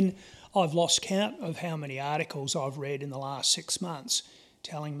will, and then I've lost count of how many articles I've read in the last 6 months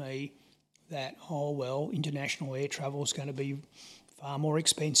telling me that international air travel is going to be far more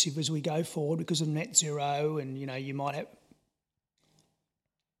expensive as we go forward because of net zero, and you might have.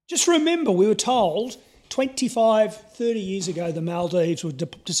 Just remember, we were told 25, 30 years ago, the Maldives were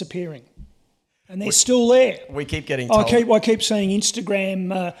disappearing. And they're still there. We keep getting told. I keep seeing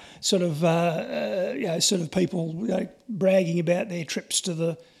Instagram sort of people bragging about their trips to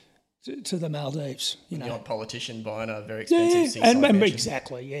the Maldives. The odd politician buying a very expensive seaside and mansion.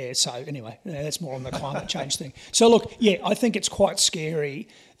 exactly, yeah. So anyway, that's more on the climate change thing. So look, yeah, I think it's quite scary.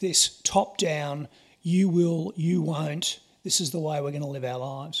 This top down, you will, you won't. This is the way we're going to live our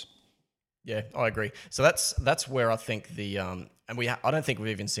lives. Yeah, I agree. So that's where I think I don't think we've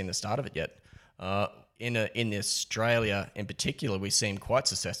even seen the start of it yet. In Australia, in particular, we seem quite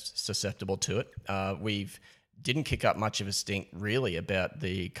susceptible to it. We've didn't kick up much of a stink really about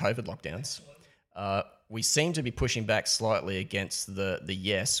the COVID lockdowns. We seem to be pushing back slightly against the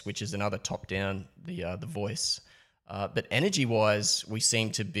yes, which is another top down, the voice. But energy wise, we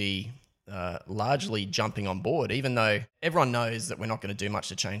seem to be largely jumping on board, even though everyone knows that we're not going to do much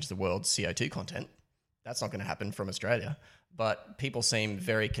to change the world's CO2 content. That's not going to happen from Australia. But people seem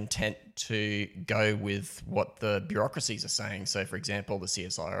very content to go with what the bureaucracies are saying. So, for example, the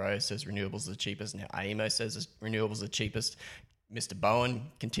CSIRO says renewables are the cheapest. Now, AEMO says renewables are the cheapest. Mr.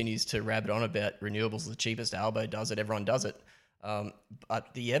 Bowen continues to rabbit on about renewables are the cheapest. Albo does it. Everyone does it.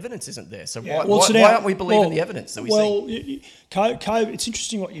 But the evidence isn't there. So why aren't we believing the evidence that we see? COVID, it's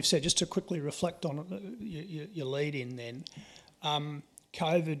interesting what you've said. Just to quickly reflect on your lead in then.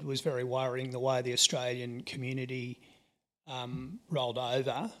 COVID was very worrying, the way the Australian community rolled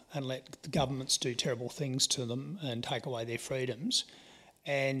over and let the governments do terrible things to them and take away their freedoms.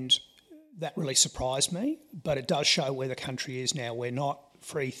 And that really surprised me, but it does show where the country is now. We're not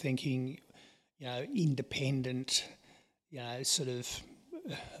free-thinking, independent, to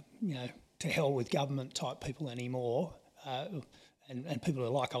hell with government type people anymore, and people who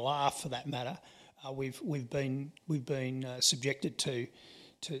like a laugh for that matter. We've been subjected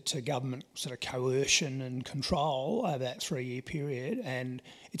to government sort of coercion and control over that 3-year period, and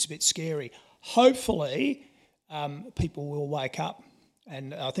it's a bit scary. Hopefully, people will wake up,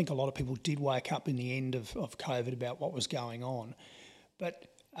 and I think a lot of people did wake up in the end of COVID about what was going on. But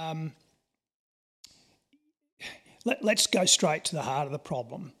let's go straight to the heart of the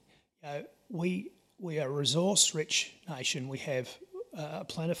problem. We are a resource-rich nation. We have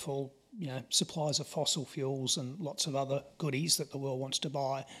plentiful supplies of fossil fuels and lots of other goodies that the world wants to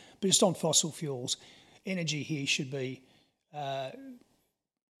buy. But just on fossil fuels, energy here should be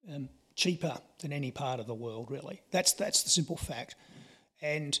cheaper than any part of the world, really. That's the simple fact.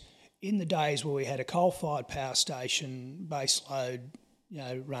 And in the days where we had a coal-fired power station, baseload,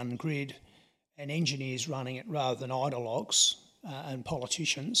 run grid, and engineers running it rather than ideologues and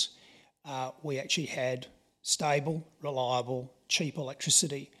politicians, we actually had stable, reliable, cheap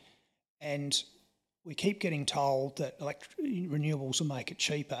electricity. And we keep getting told that renewables will make it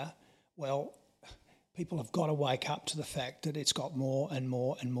cheaper. Well, people have got to wake up to the fact that it's got more and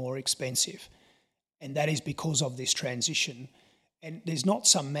more and more expensive. And that is because of this transition. And there's not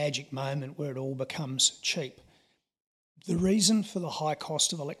some magic moment where it all becomes cheap. The reason for the high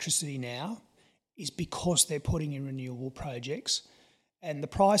cost of electricity now is because they're putting in renewable projects. And the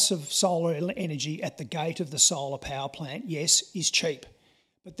price of solar energy at the gate of the solar power plant, yes, is cheap.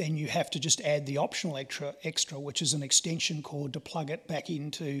 But then you have to just add the optional extra, which is an extension cord to plug it back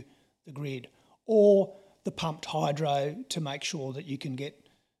into the grid, or the pumped hydro to make sure that you can get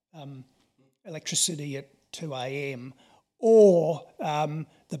electricity at 2 a.m, or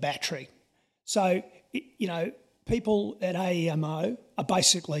the battery. So, people at AEMO are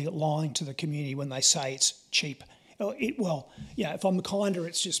basically lying to the community when they say it's cheap. If I'm kinder,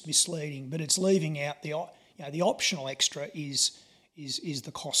 it's just misleading, but it's leaving out the optional extra is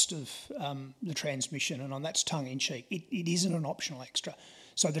the cost of the transmission, and that's tongue-in-cheek. It isn't an optional extra.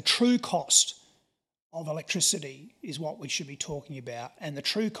 So the true cost of electricity is what we should be talking about, and the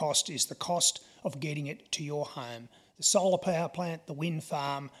true cost is the cost of getting it to your home. The solar power plant, the wind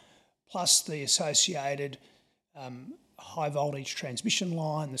farm, plus the associated high-voltage transmission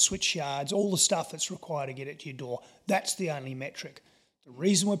line, the switch yards, all the stuff that's required to get it to your door. That's the only metric. The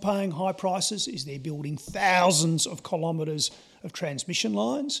reason we're paying high prices is they're building thousands of kilometres of transmission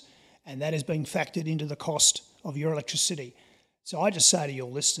lines, and that is being factored into the cost of your electricity. So I just say to your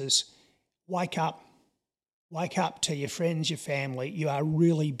listeners, wake up. Wake up to your friends, your family. You are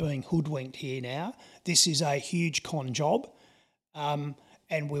really being hoodwinked here now. This is a huge con job, and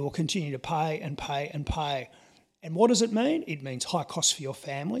we will continue to pay and pay and pay. And what does it mean? It means high costs for your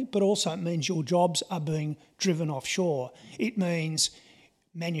family, but also it means your jobs are being driven offshore. It means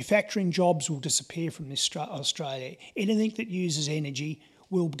manufacturing jobs will disappear from Australia. Anything that uses energy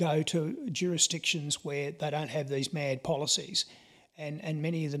will go to jurisdictions where they don't have these mad policies. and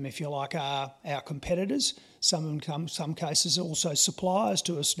many of them, if you like, are our competitors. Some cases are also suppliers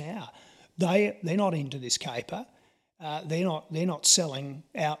to us now. They're not into this caper. They're not selling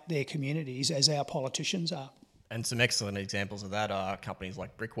out their communities as our politicians are. And some excellent examples of that are companies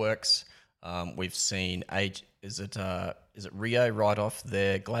like Brickworks. We've seen is it Rio write off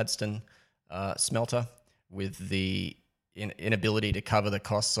their Gladstone smelter with the inability to cover the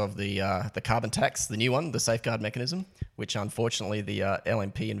costs of the carbon tax, the new one, the safeguard mechanism, which unfortunately the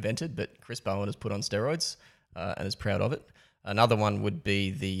LNP invented, but Chris Bowen has put on steroids and is proud of it. Another one would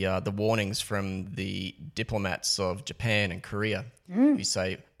be the warnings from the diplomats of Japan and Korea, who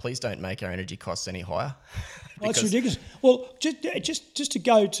say, please don't make our energy costs any higher. It's ridiculous. Well, just to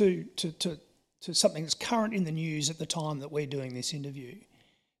go to something that's current in the news at the time that we're doing this interview,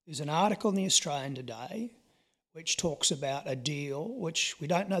 there's an article in the Australian today which talks about a deal, which we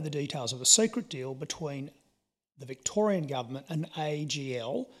don't know the details of, a secret deal between the Victorian government and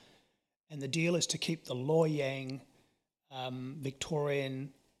AGL, and the deal is to keep the Loy Yang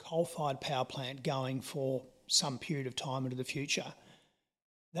Victorian coal-fired power plant going for some period of time into the future.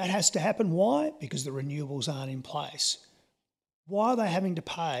 That has to happen. Why? Because the renewables aren't in place. Why are they having to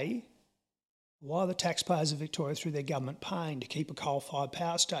pay? Why are the taxpayers of Victoria through their government paying to keep a coal-fired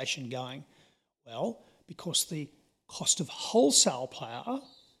power station going? Well, because the cost of wholesale power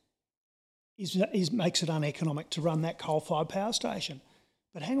makes it uneconomic to run that coal-fired power station.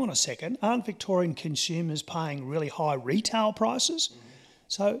 But hang on a second, aren't Victorian consumers paying really high retail prices? Mm-hmm.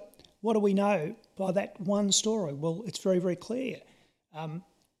 So what do we know by that one story? Well, it's very, very clear.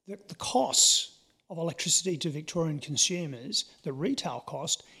 The costs of electricity to Victorian consumers, the retail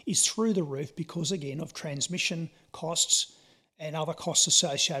cost, is through the roof because, again, of transmission costs and other costs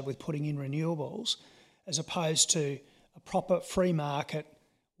associated with putting in renewables, as opposed to a proper free market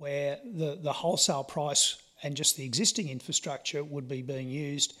where the wholesale price and just the existing infrastructure would be being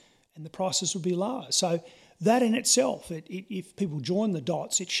used and the prices would be lower. So that in itself, if people join the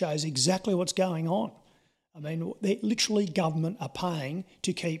dots, it shows exactly what's going on. I mean, literally government are paying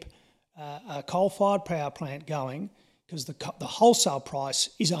to keep a coal-fired power plant going because the wholesale price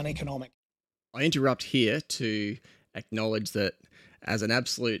is uneconomic. I interrupt here to acknowledge that as an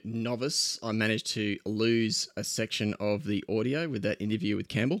absolute novice, I managed to lose a section of the audio with that interview with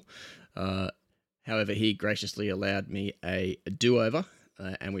Campbell. However, he graciously allowed me a do-over,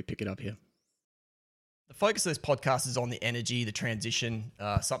 and we pick it up here. The focus of this podcast is on the energy, the transition,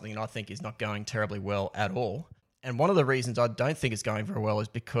 something that I think is not going terribly well at all. And one of the reasons I don't think it's going very well is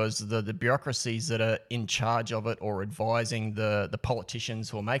because the bureaucracies that are in charge of it or advising the politicians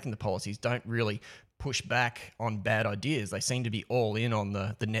who are making the policies don't really push back on bad ideas. They seem to be all in on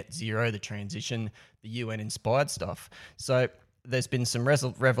the net zero, the transition, the UN-inspired stuff. So there's been some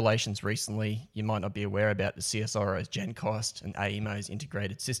revelations recently. You might not be aware about the CSIRO's GenCost and AEMO's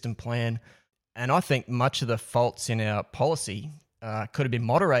integrated system plan. And I think much of the faults in our policy could have been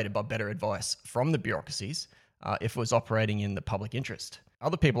moderated by better advice from the bureaucracies if it was operating in the public interest.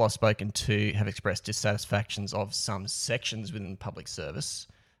 Other people I've spoken to have expressed dissatisfactions of some sections within the public service.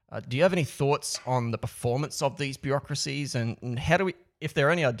 Do you have any thoughts on the performance of these bureaucracies, and how do we, if there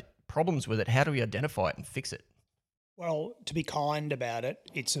are any problems with it, how do we identify it and fix it? Well, to be kind about it,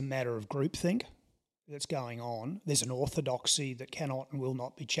 it's a matter of groupthink that's going on. There's an orthodoxy that cannot and will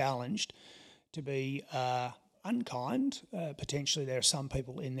not be challenged. To be unkind, potentially there are some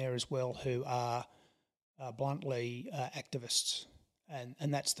people in there as well who are bluntly activists,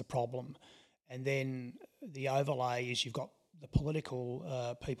 and that's the problem. And then the overlay is you've got the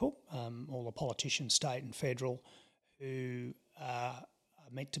political people, all the politicians, state and federal, who are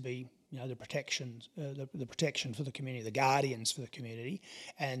meant to be, the protection for the community, the guardians for the community,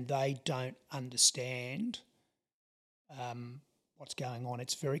 and they don't understand what's going on.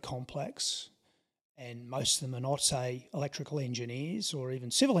 It's very complex, and most of them are not, say, electrical engineers or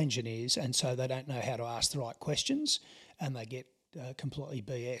even civil engineers, and so they don't know how to ask the right questions, and they get completely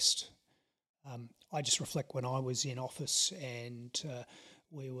BS'd. I just reflect when I was in office and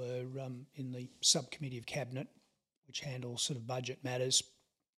we were in the subcommittee of Cabinet, which handles sort of budget matters,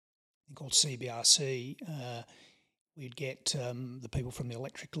 called CBRC. We'd get the people from the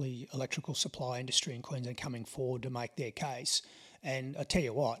electrical supply industry in Queensland coming forward to make their case. And I tell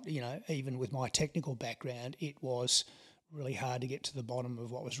you what, even with my technical background, it was really hard to get to the bottom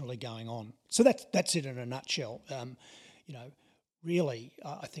of what was really going on. So that's it in a nutshell. Really,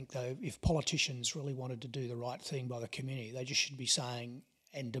 I think, though, if politicians really wanted to do the right thing by the community, they just should be saying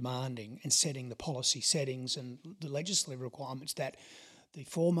and demanding and setting the policy settings and the legislative requirements that the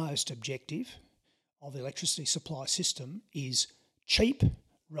foremost objective of the electricity supply system is cheap,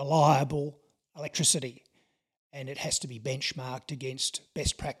 reliable electricity. and it has to be benchmarked against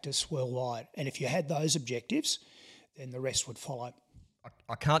best practice worldwide. And if you had those objectives, then the rest would follow.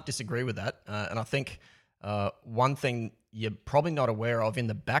 I can't disagree with that. And I think one thing you're probably not aware of in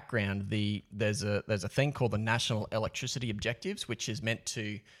the background, there's a thing called the National Electricity Objectives, which is meant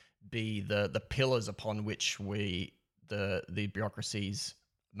to be the pillars upon which the bureaucracies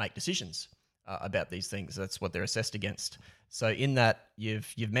make decisions about these things. That's what they're assessed against. So in that,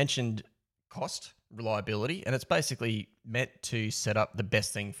 you've mentioned cost, reliability, and it's basically meant to set up the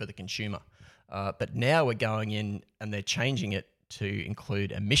best thing for the consumer. But now we're going in and they're changing it to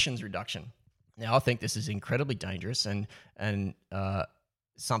include emissions reduction. Now, I think this is incredibly dangerous and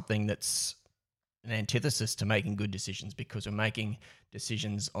something that's an antithesis to making good decisions, because we're making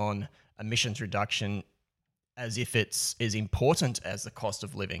decisions on emissions reduction as if it's as important as the cost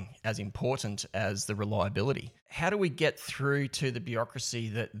of living, as important as the reliability. How do we get through to the bureaucracy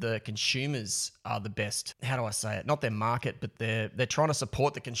that the consumers are the best? How do I say it? Not their market, but they're trying to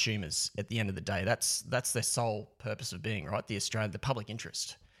support the consumers at the end of the day. That's their sole purpose of being, right? The public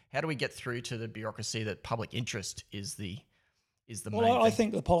interest. How do we get through to the bureaucracy that public interest is the main thing? I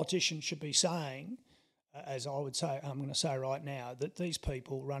think the politicians should be saying, as I'm going to say right now, that these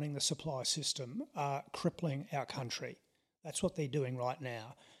people running the supply system are crippling our country. That's what they're doing right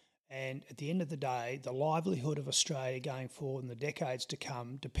now. And at the end of the day, the livelihood of Australia going forward in the decades to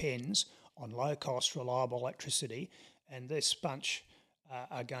come depends on low-cost, reliable electricity, and this bunch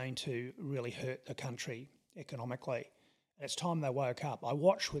are going to really hurt the country economically. And it's time they woke up. I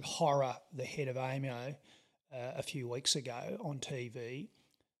watched with horror the head of AEMO a few weeks ago on TV,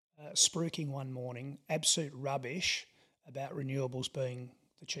 spruiking one morning absolute rubbish about renewables being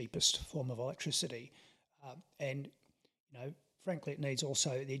the cheapest form of electricity. And, frankly, it needs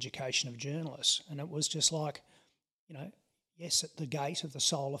also the education of journalists. And it was just like, yes, at the gate of the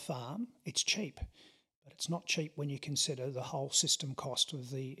solar farm, it's cheap, but it's not cheap when you consider the whole system cost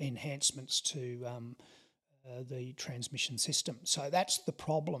of the enhancements to the transmission system. So that's the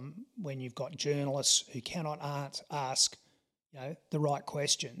problem when you've got journalists who cannot ask the right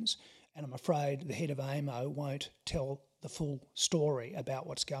questions, and I'm afraid the head of AEMO won't tell the full story about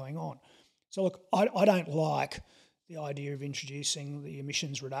what's going on. So look, I don't like the idea of introducing the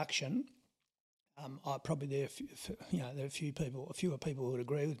emissions reduction. There are fewer people who would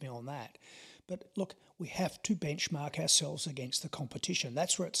agree with me on that. But look, we have to benchmark ourselves against the competition.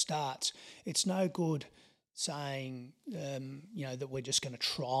 That's where it starts. It's no good saying that we're just going to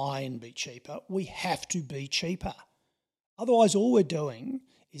try and be cheaper. We have to be cheaper. Otherwise, all we're doing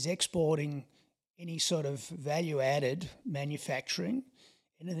is exporting any sort of value-added manufacturing,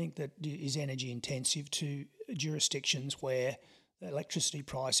 anything that is energy intensive, to jurisdictions where the electricity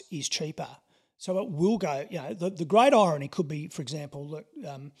price is cheaper. So it will go, the great irony could be, for example,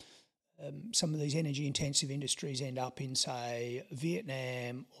 that some of these energy intensive industries end up in, say,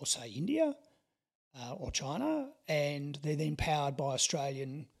 Vietnam or, say, India or China, and they're then powered by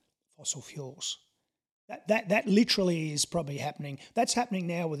Australian fossil fuels. That literally is probably happening. That's happening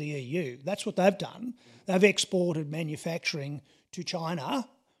now with the EU. That's what they've done. They've exported manufacturing to China.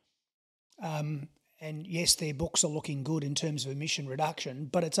 And yes, their books are looking good in terms of emission reduction,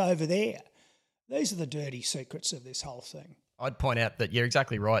 but it's over there. These are the dirty secrets of this whole thing. I'd point out that you're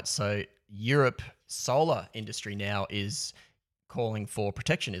exactly right. So Europe solar industry now is calling for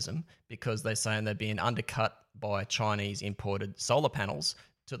protectionism because they're saying they're being undercut by Chinese imported solar panels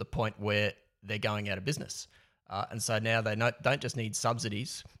to the point where they're going out of business. And so now they don't just need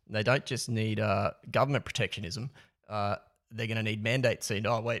subsidies. They don't just need government protectionism. They're going to need mandates. And,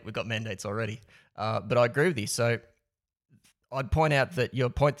 oh, wait, we've got mandates already. But I agree with you. So I'd point out that your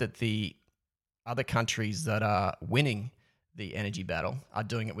point that the other countries that are winning the energy battle are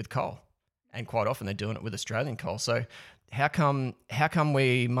doing it with coal. And quite often they're doing it with Australian coal. So how come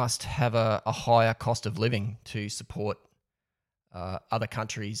we must have a higher cost of living to support other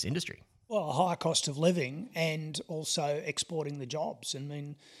countries' industry? Well, a higher cost of living and also exporting the jobs. I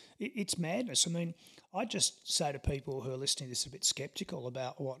mean, it's madness. I mean, I just say to people who are listening to this a bit sceptical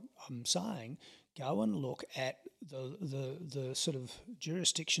about what I'm saying, go and look at the sort of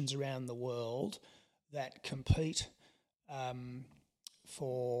jurisdictions around the world that compete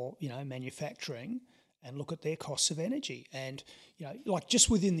for manufacturing, and look at their costs of energy. And, like just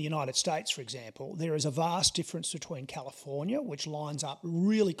within the United States, for example, there is a vast difference between California, which lines up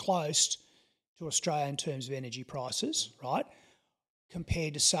really close to Australia in terms of energy prices, right,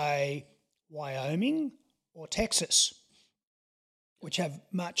 compared to, say, Wyoming or Texas, which have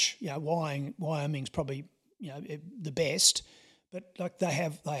much, Wyoming's probably, the best, but like they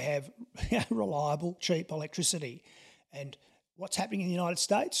have reliable, cheap electricity. And what's happening in the United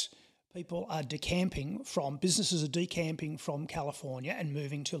States? businesses are decamping from California and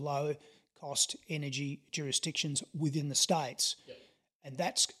moving to low-cost energy jurisdictions within the states. Yep. And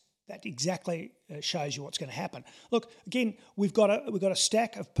that exactly shows you what's going to happen. Look, again, we've got a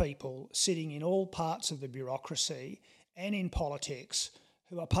stack of people sitting in all parts of the bureaucracy and in politics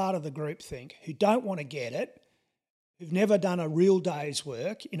who are part of the groupthink, who don't want to get it, who've never done a real day's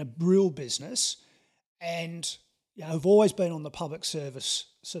work in a real business, and have always been on the public service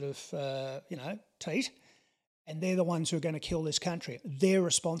sort of teat, and they're the ones who are going to kill this country. They're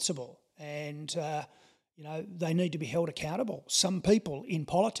responsible, and they need to be held accountable. Some people in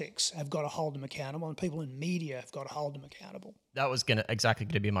politics have got to hold them accountable, and people in media have got to hold them accountable. That was exactly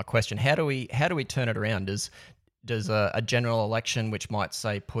going to be my question. How do we turn it around? Does a general election, which might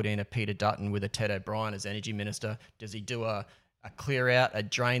say put in a Peter Dutton with a Ted O'Brien as energy minister, does he do a clear out, a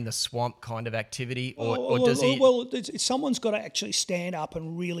drain the swamp kind of activity, or does he? Well, someone's got to actually stand up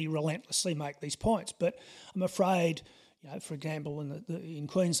and really relentlessly make these points. But I'm afraid, for example, in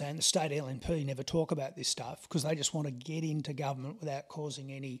Queensland, the state LNP never talk about this stuff because they just want to get into government without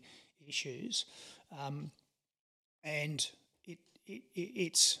causing any issues, and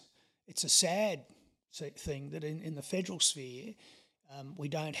it's a sad thing that in the federal sphere we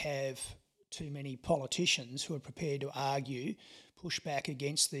don't have too many politicians who are prepared to argue, push back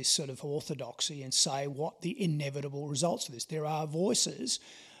against this sort of orthodoxy and say what the inevitable results of this. There are voices,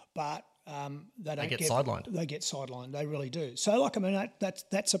 but they get sidelined. They get sidelined. They really do. So,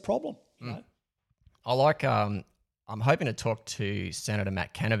 that's a problem. You know? I like. I'm hoping to talk to Senator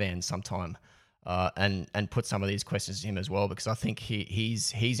Matt Canavan sometime. And put some of these questions to him as well, because I think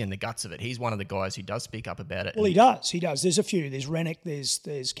he's in the guts of it. He's one of the guys who does speak up about it. Well, he does. There's a few. There's Rennick. There's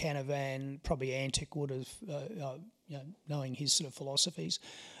Canavan. Probably Antic would have, knowing his sort of philosophies.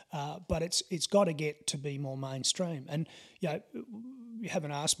 But it's got to get to be more mainstream. And you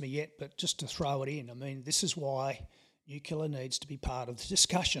haven't asked me yet, but just to throw it in, I mean, this is why nuclear needs to be part of the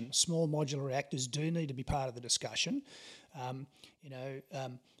discussion. Small modular reactors do need to be part of the discussion.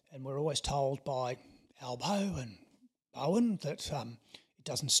 And we're always told by Albo and Bowen that it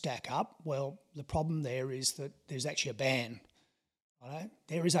doesn't stack up. Well, the problem there is that there's actually a ban. Right?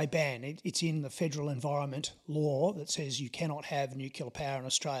 There is a ban. It's in the federal environment law that says you cannot have nuclear power in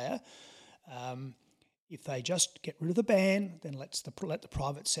Australia. If they just get rid of the ban, then let the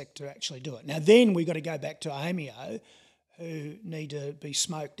private sector actually do it. Now, then we've got to go back to AMIO, who need to be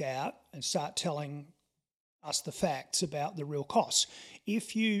smoked out and start telling us the facts about the real costs.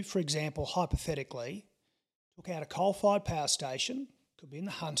 If you, for example, hypothetically, took out a coal-fired power station, could be in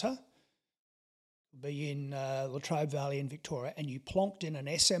the Hunter, could be in Latrobe Valley in Victoria, and you plonked in an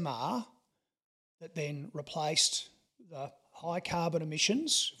SMR that then replaced the high carbon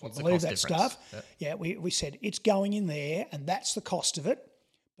emissions, if I believe that stuff. Yeah, we said it's going in there and that's the cost of it.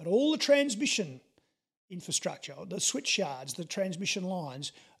 But all the transmission infrastructure, the switch yards, the transmission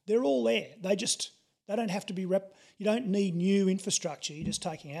lines, they're all there. They don't have to be you don't need new infrastructure. You're just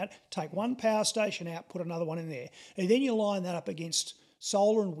take one power station out, put another one in there. And then you line that up against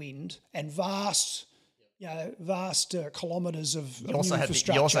solar and wind and vast kilometres of new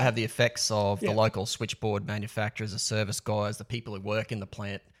infrastructure. You also have the effects of the local switchboard manufacturers, the service guys, the people who work in the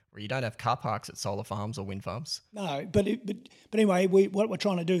plant, where you don't have car parks at solar farms or wind farms. No, but anyway, what we're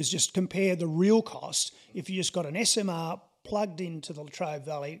trying to do is just compare the real cost. If you just got an SMR plugged into the Latrobe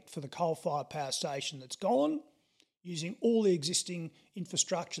Valley for the coal-fired power station that's gone, using all the existing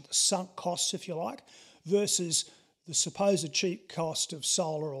infrastructure, the sunk costs, if you like, versus the supposed cheap cost of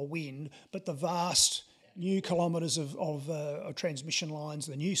solar or wind, but the vast new kilometres of transmission lines,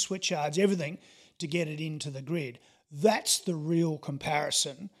 the new switch yards, everything to get it into the grid. That's the real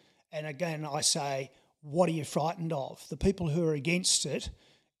comparison. And again, I say, what are you frightened of? The people who are against it,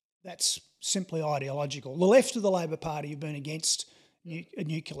 that's simply ideological. The left of the Labor Party have been against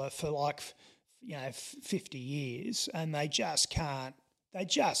nuclear for 50 years, and they just can't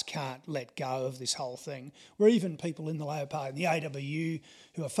let go of this whole thing. Where even people in the Labor Party, the AWU,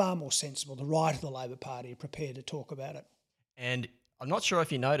 who are far more sensible, the right of the Labor Party, are prepared to talk about it. And I'm not sure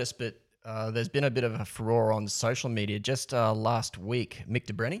if you noticed, but there's been a bit of a furore on social media. Just last week, Mick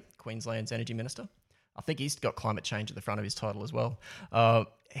de Brenny, Queensland's Energy Minister, I think he's got climate change at the front of his title as well.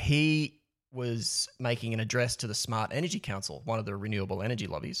 He was making an address to the Smart Energy Council, one of the renewable energy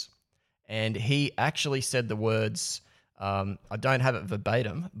lobbies, and he actually said the words, I don't have it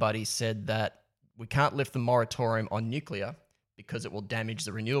verbatim, but he said that we can't lift the moratorium on nuclear because it will damage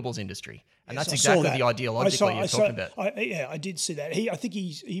the renewables industry. And yes, that's exactly the ideologically you're talking about. I did see that. I think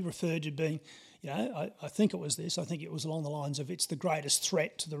he referred to being, I think it was this. I think it was along the lines of it's the greatest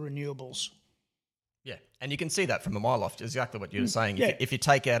threat to the renewables. Yeah, and you can see that from a mile off, exactly what you were saying. Yeah. If you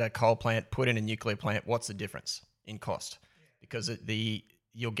take out a coal plant, put in a nuclear plant, what's the difference in cost? Because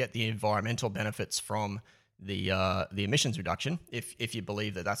you'll get the environmental benefits from the emissions reduction. If you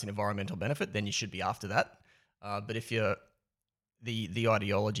believe that that's an environmental benefit, then you should be after that. But if you're the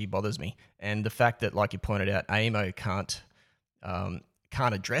ideology bothers me, and the fact that, like you pointed out, AEMO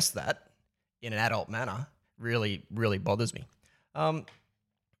can't address that in an adult manner really bothers me.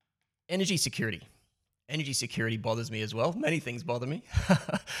 Energy security. Energy security bothers me as well. Many things bother me.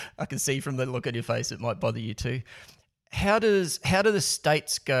 I can see from the look on your face it might bother you too. How do the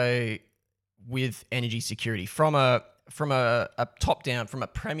states go with energy security from a top down, from a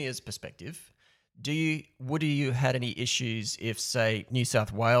premier's perspective? Would you had any issues if, say, New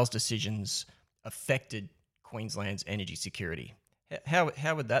South Wales decisions affected Queensland's energy security?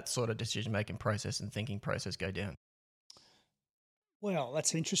 How would that sort of decision making process and thinking process go down? Well,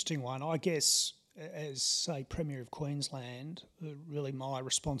 that's an interesting one. I guess as, say, Premier of Queensland, really my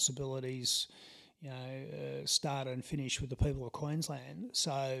responsibilities, start and finish with the people of Queensland.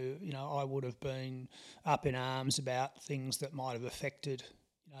 So, I would have been up in arms about things that might have affected,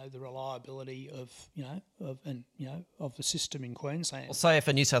 the reliability of the system in Queensland. Well, say if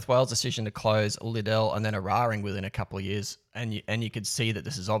a New South Wales decision to close Liddell and then Eraring within a couple of years, and you could see that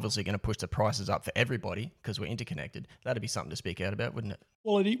this is obviously going to push the prices up for everybody because we're interconnected, that'd be something to speak out about, wouldn't it?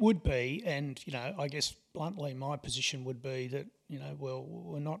 Well, it would be, and I guess bluntly, my position would be that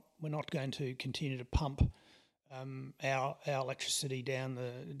we're not going to continue to pump our electricity down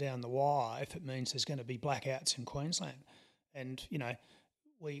the wire if it means there's going to be blackouts in Queensland, and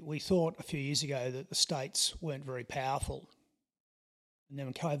We thought a few years ago that the states weren't very powerful. And then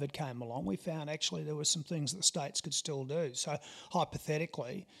when COVID came along, we found actually there were some things that the states could still do. So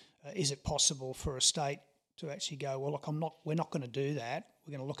hypothetically, is it possible for a state to actually go, well, look, we're not going to do that.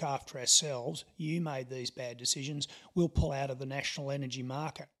 We're going to look after ourselves. You made these bad decisions. We'll pull out of the national energy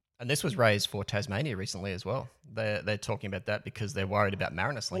market. And this was raised for Tasmania recently as well. They're talking about that because they're worried about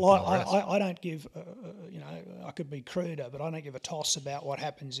Marinus Link. Well, I don't give, I could be cruder, but I don't give a toss about what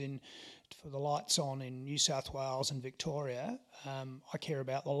happens for the lights on in New South Wales and Victoria. I care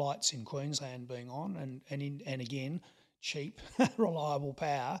about the lights in Queensland being on, and again, cheap, reliable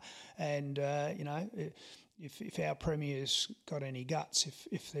power. And if our premier's got any guts,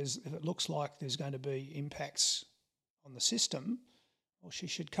 if it looks like there's going to be impacts on the system, well, she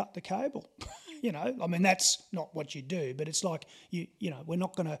should cut the cable. That's not what you do, but it's like we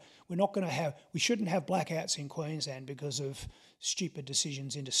shouldn't have blackouts in Queensland because of stupid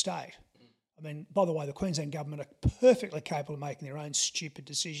decisions interstate. By the way, the Queensland government are perfectly capable of making their own stupid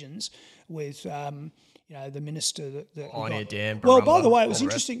decisions with, the minister that. Pioneer Dam. Well, by the way, it was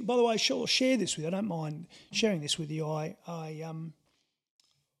interesting. By the way, I'll share this with you. I don't mind sharing this with you.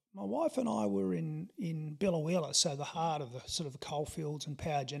 My wife and I were in Billawheeler, so the heart of the sort of the coalfields and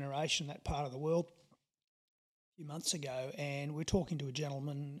power generation, that part of the world, a few months ago, and we were talking to a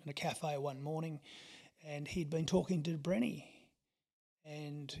gentleman in a cafe one morning, and he'd been talking to Brenny.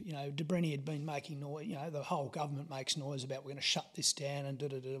 And, De Brenny had been making noise, the whole government makes noise about we're going to shut this down and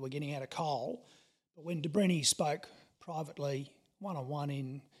we're getting out of coal. But when De Brenny spoke privately, one-on-one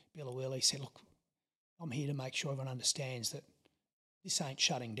in Billawheeler, he said, look, I'm here to make sure everyone understands that this ain't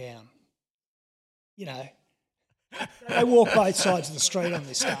shutting down. They walk both sides of the street on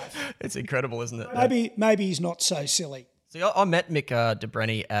this stuff. It's incredible, isn't it? Maybe he's not so silly. See, I met Mick De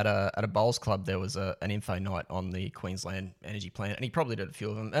Brenny at a bowls club. There was an info night on the Queensland energy plan, and he probably did a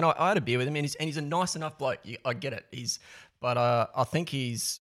few of them. And I had a beer with him, and he's a nice enough bloke. I get it. But I think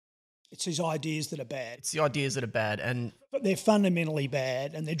it's his ideas that are bad. It's the ideas that are bad, but they're fundamentally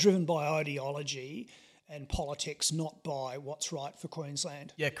bad, and they're driven by ideology and politics, not by what's right for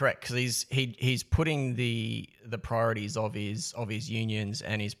Queensland. Yeah, correct. Because he's putting the priorities of his unions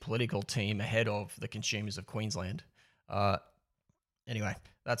and his political team ahead of the consumers of Queensland. Anyway,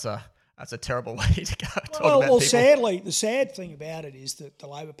 that's a terrible way to go. Talk about people. Sadly, the sad thing about it is that the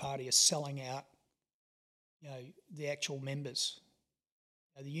Labor Party is selling out, the actual members.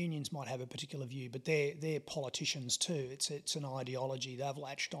 The unions might have a particular view, but they're politicians too. It's an ideology they've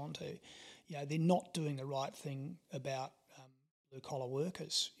latched onto. They're not doing the right thing about blue-collar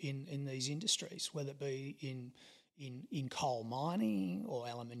workers in these industries, whether it be in coal mining or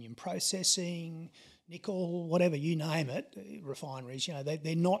aluminium processing, nickel, whatever, you name it, refineries.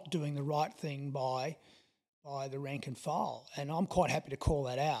 They're not doing the right thing by the rank and file, and I'm quite happy to call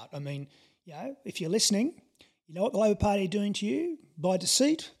that out. If you're listening, you know what the Labor Party are doing to you? By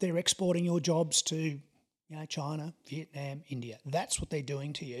deceit, they're exporting your jobs to China, Vietnam, India. That's what they're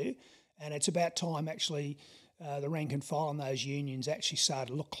doing to you. And it's about time, actually, the rank and file in those unions actually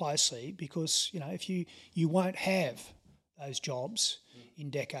started to look closely, because if you won't have those jobs in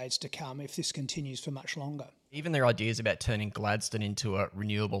decades to come if this continues for much longer. Even their ideas about turning Gladstone into a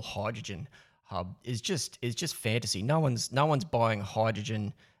renewable hydrogen hub is just fantasy. No one's buying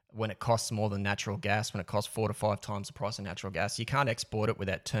hydrogen when it costs more than natural gas, when it costs 4 to 5 times the price of natural gas. You can't export it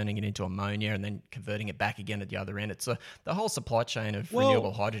without turning it into ammonia and then converting it back again at the other end. It's the whole supply chain of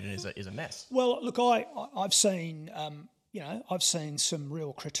renewable hydrogen is a mess. Well, look, I've seen I've seen some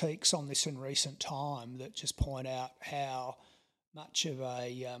real critiques on this in recent time that just point out how much of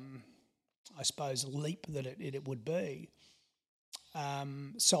a I suppose leap that it would be.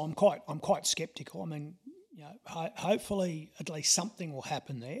 So I'm quite sceptical. I mean, hopefully at least something will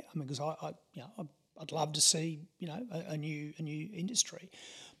happen there. I mean, because I'd love to see a new industry,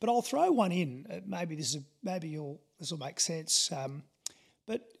 but I'll throw one in. Maybe this will make sense.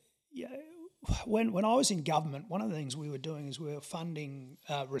 But when I was in government, one of the things we were doing is we were funding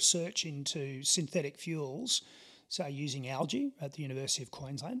research into synthetic fuels, so using algae at the University of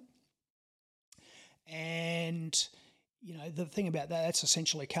Queensland, and the thing about that's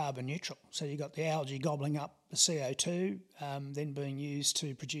essentially carbon neutral. So you've got the algae gobbling up the CO2, then being used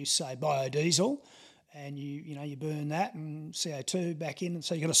to produce, say, biodiesel, and you burn that and CO2 back in, and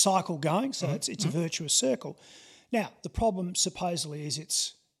so you've got a cycle going. So it's a virtuous circle. Now the problem supposedly is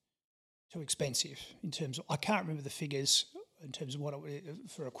it's too expensive in terms of, I can't remember the figures in terms of what it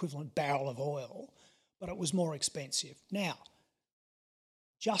for equivalent barrel of oil, but it was more expensive. Now,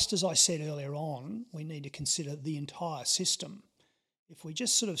 just as I said earlier on, we need to consider the entire system. If we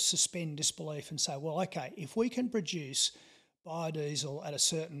just sort of suspend disbelief and say, well, okay, if we can produce biodiesel at a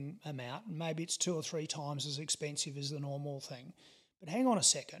certain amount, and maybe it's 2 or 3 times as expensive as the normal thing, but hang on a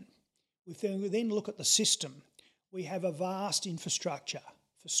second. We then look at the system. We have a vast infrastructure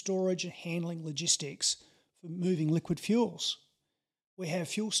for storage and handling logistics for moving liquid fuels. We have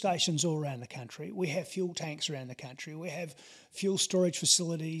fuel stations all around the country. We have fuel tanks around the country. We have fuel storage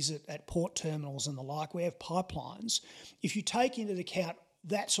facilities at port terminals and the like. We have pipelines. If you take into account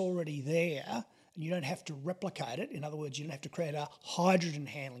that's already there and you don't have to replicate it, in other words, you don't have to create a hydrogen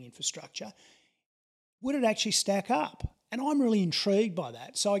handling infrastructure, would it actually stack up? And I'm really intrigued by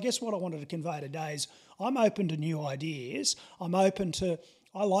that. So I guess what I wanted to convey today is I'm open to new ideas. I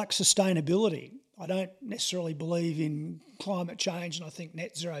like sustainability. I don't necessarily believe in climate change, and I think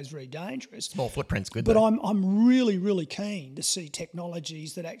net zero is very dangerous. Small footprint's good, but though. I'm really, really keen to see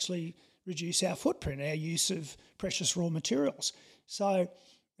technologies that actually reduce our footprint, our use of precious raw materials. So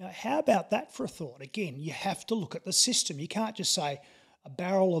how about that for a thought? Again, you have to look at the system. You can't just say a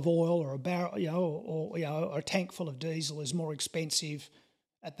barrel of oil or a barrel, or a tank full of diesel is more expensive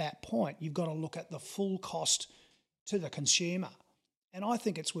at that point. You've got to look at the full cost to the consumer, and I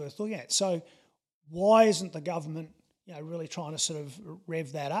think it's worth looking at. So why isn't the government, really trying to sort of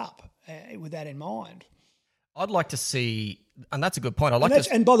rev that up with that in mind? I'd like to see, and that's a good point.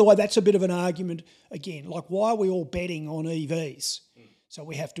 And by the way, that's a bit of an argument again. Like, why are we all betting on EVs? So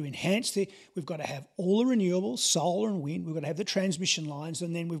we have to enhance we've got to have all the renewables, solar and wind. We've got to have the transmission lines,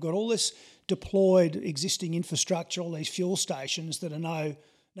 and then we've got all this deployed existing infrastructure, all these fuel stations that are no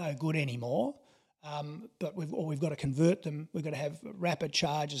good anymore. But we've got to convert them. We've got to have rapid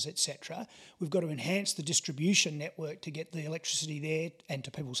charges, etc. We've got to enhance the distribution network to get the electricity there and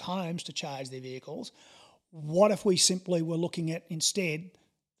to people's homes to charge their vehicles. What if we simply were looking at instead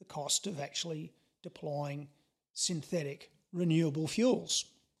the cost of actually deploying synthetic renewable fuels?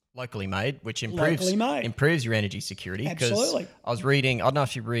 Locally made, which improves your energy security. Absolutely. I was reading, I don't know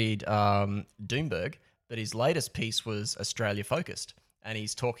if you read Doomberg, but his latest piece was Australia focused. And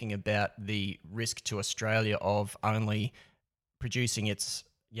he's talking about the risk to Australia of only producing its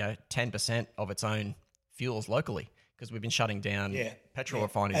 10% of its own fuels locally, because we've been shutting down petrol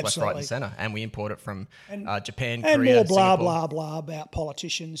refineries left, right and centre, and we import it from Japan, and Korea, more blah, Singapore. blah, blah about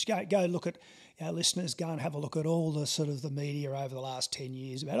politicians. Go look at, listeners, go and have a look at all the sort of the media over the last 10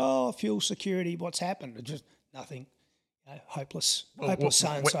 years about, fuel security, what's happened? Just nothing. Hopeless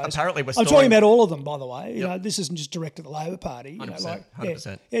so-and-sos. Apparently we're I'm talking about all of them, by the way. This isn't just directed at the Labor Party.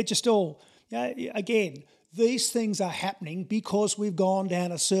 100%. Just all. Again, these things are happening because we've gone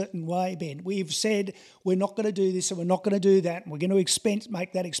down a certain way, Ben. We've said we're not going to do this and we're not going to do that, and we're going to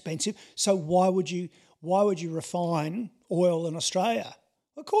make that expensive. So why would you refine oil in Australia?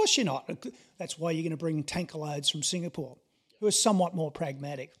 Of course you're not. That's why you're going to bring tanker loads from Singapore, who are somewhat more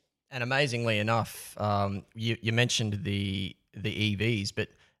pragmatic. And amazingly enough, you mentioned the EVs,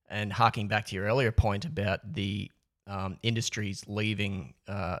 and harking back to your earlier point about the industries leaving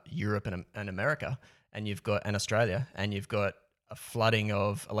Europe and America, and Australia, and you've got a flooding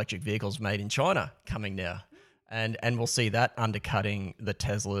of electric vehicles made in China coming now. And we'll see that undercutting the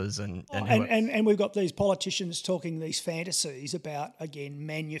Teslas and we've got these politicians talking these fantasies about, again,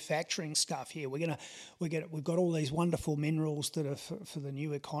 manufacturing stuff here. We've got all these wonderful minerals that are for the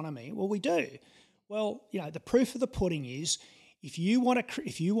new economy. Well, we do. Well, the proof of the pudding is if you want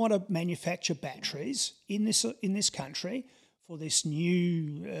to manufacture batteries in this country for this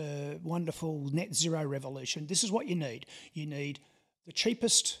new wonderful net zero revolution, this is what you need. You need the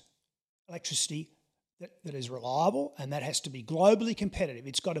cheapest electricity that is reliable, and that has to be globally competitive.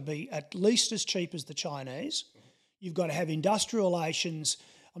 It's got to be at least as cheap as the Chinese. You've got to have industrial relations.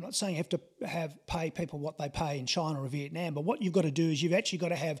 I'm not saying you have to pay people what they pay in China or Vietnam, but what you've got to do is you've actually got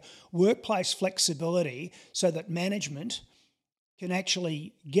to have workplace flexibility so that management can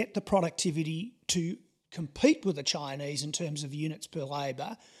actually get the productivity to compete with the Chinese in terms of units per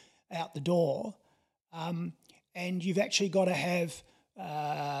labour out the door. And you've actually got to have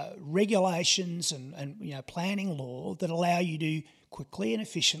regulations and planning law that allow you to quickly and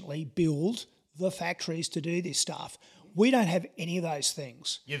efficiently build the factories to do this stuff. We don't have any of those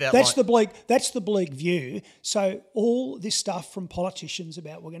things. That's the bleak view. So all this stuff from politicians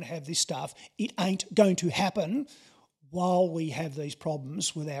about we're going to have this stuff, it ain't going to happen while we have these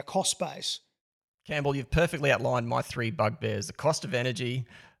problems with our cost base. Campbell, you've perfectly outlined my three bugbears: the cost of energy,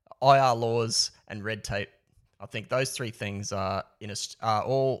 IR laws, and red tape. I think those three things are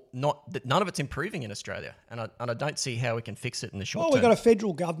all not. None of it's improving in Australia, and I don't see how we can fix it in the short term. Well, we've got a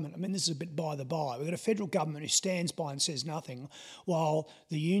federal government. I mean, this is a bit by the by. We've got a federal government who stands by and says nothing, while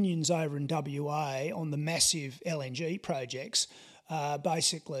the unions over in WA on the massive LNG projects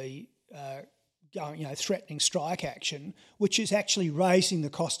basically going, threatening strike action, which is actually raising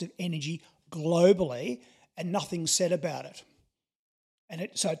the cost of energy globally, and nothing's said about it. And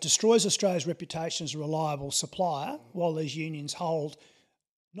so it destroys Australia's reputation as a reliable supplier, while these unions hold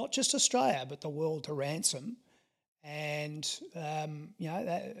not just Australia but the world to ransom. And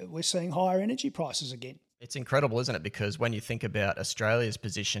we're seeing higher energy prices again. It's incredible, isn't it? Because when you think about Australia's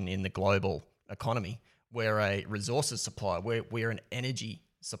position in the global economy, we're a resources supplier, we're an energy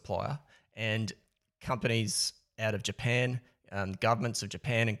supplier, and companies out of Japan, governments of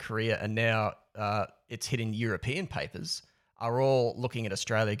Japan and Korea, and now it's hitting European papers, are all looking at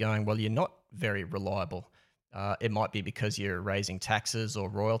Australia going, well, you're not very reliable. It might be because you're raising taxes or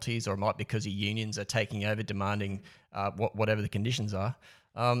royalties, or it might be because your unions are taking over, demanding whatever the conditions are.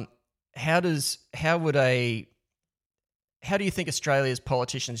 How do you think Australia's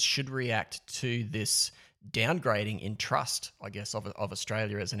politicians should react to this downgrading in trust, I guess, of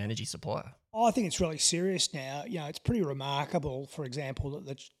Australia as an energy supplier? I think it's really serious now. It's pretty remarkable, for example,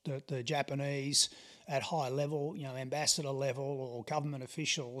 that the Japanese at high level, ambassador level or government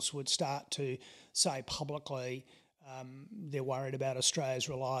officials would start to say publicly they're worried about Australia's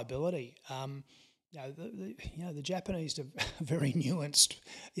reliability. The Japanese are very nuanced,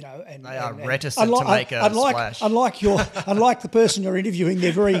 and they are reticent to make a splash. Unlike the person you're interviewing,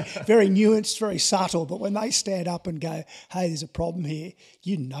 they're very, very nuanced, very subtle. But when they stand up and go, "Hey, there's a problem here,"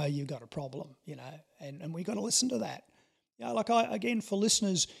 you've got a problem, and we've got to listen to that. Again, for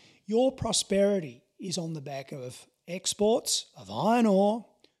listeners, your prosperity is on the back of exports of iron ore,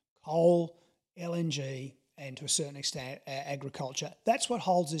 coal, LNG, and to a certain extent agriculture. That's what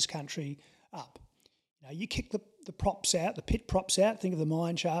holds this country up. You kick the props out, the pit props out, think of the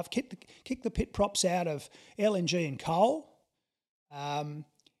mine shaft, kick the pit props out of LNG and coal,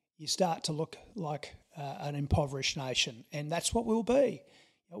 you start to look like an impoverished nation, and that's what we'll be.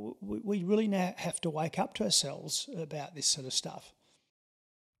 We really now have to wake up to ourselves about this sort of stuff.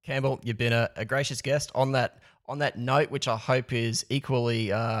 Campbell, you've been a gracious guest on that note, which I hope is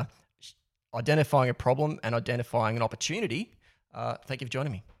equally identifying a problem and identifying an opportunity. Thank you for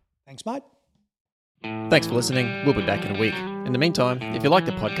joining me. Thanks, mate. Thanks for listening. We'll be back in a week. In the meantime, if you like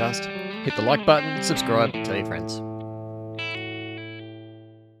the podcast, hit the like button, subscribe, tell your friends.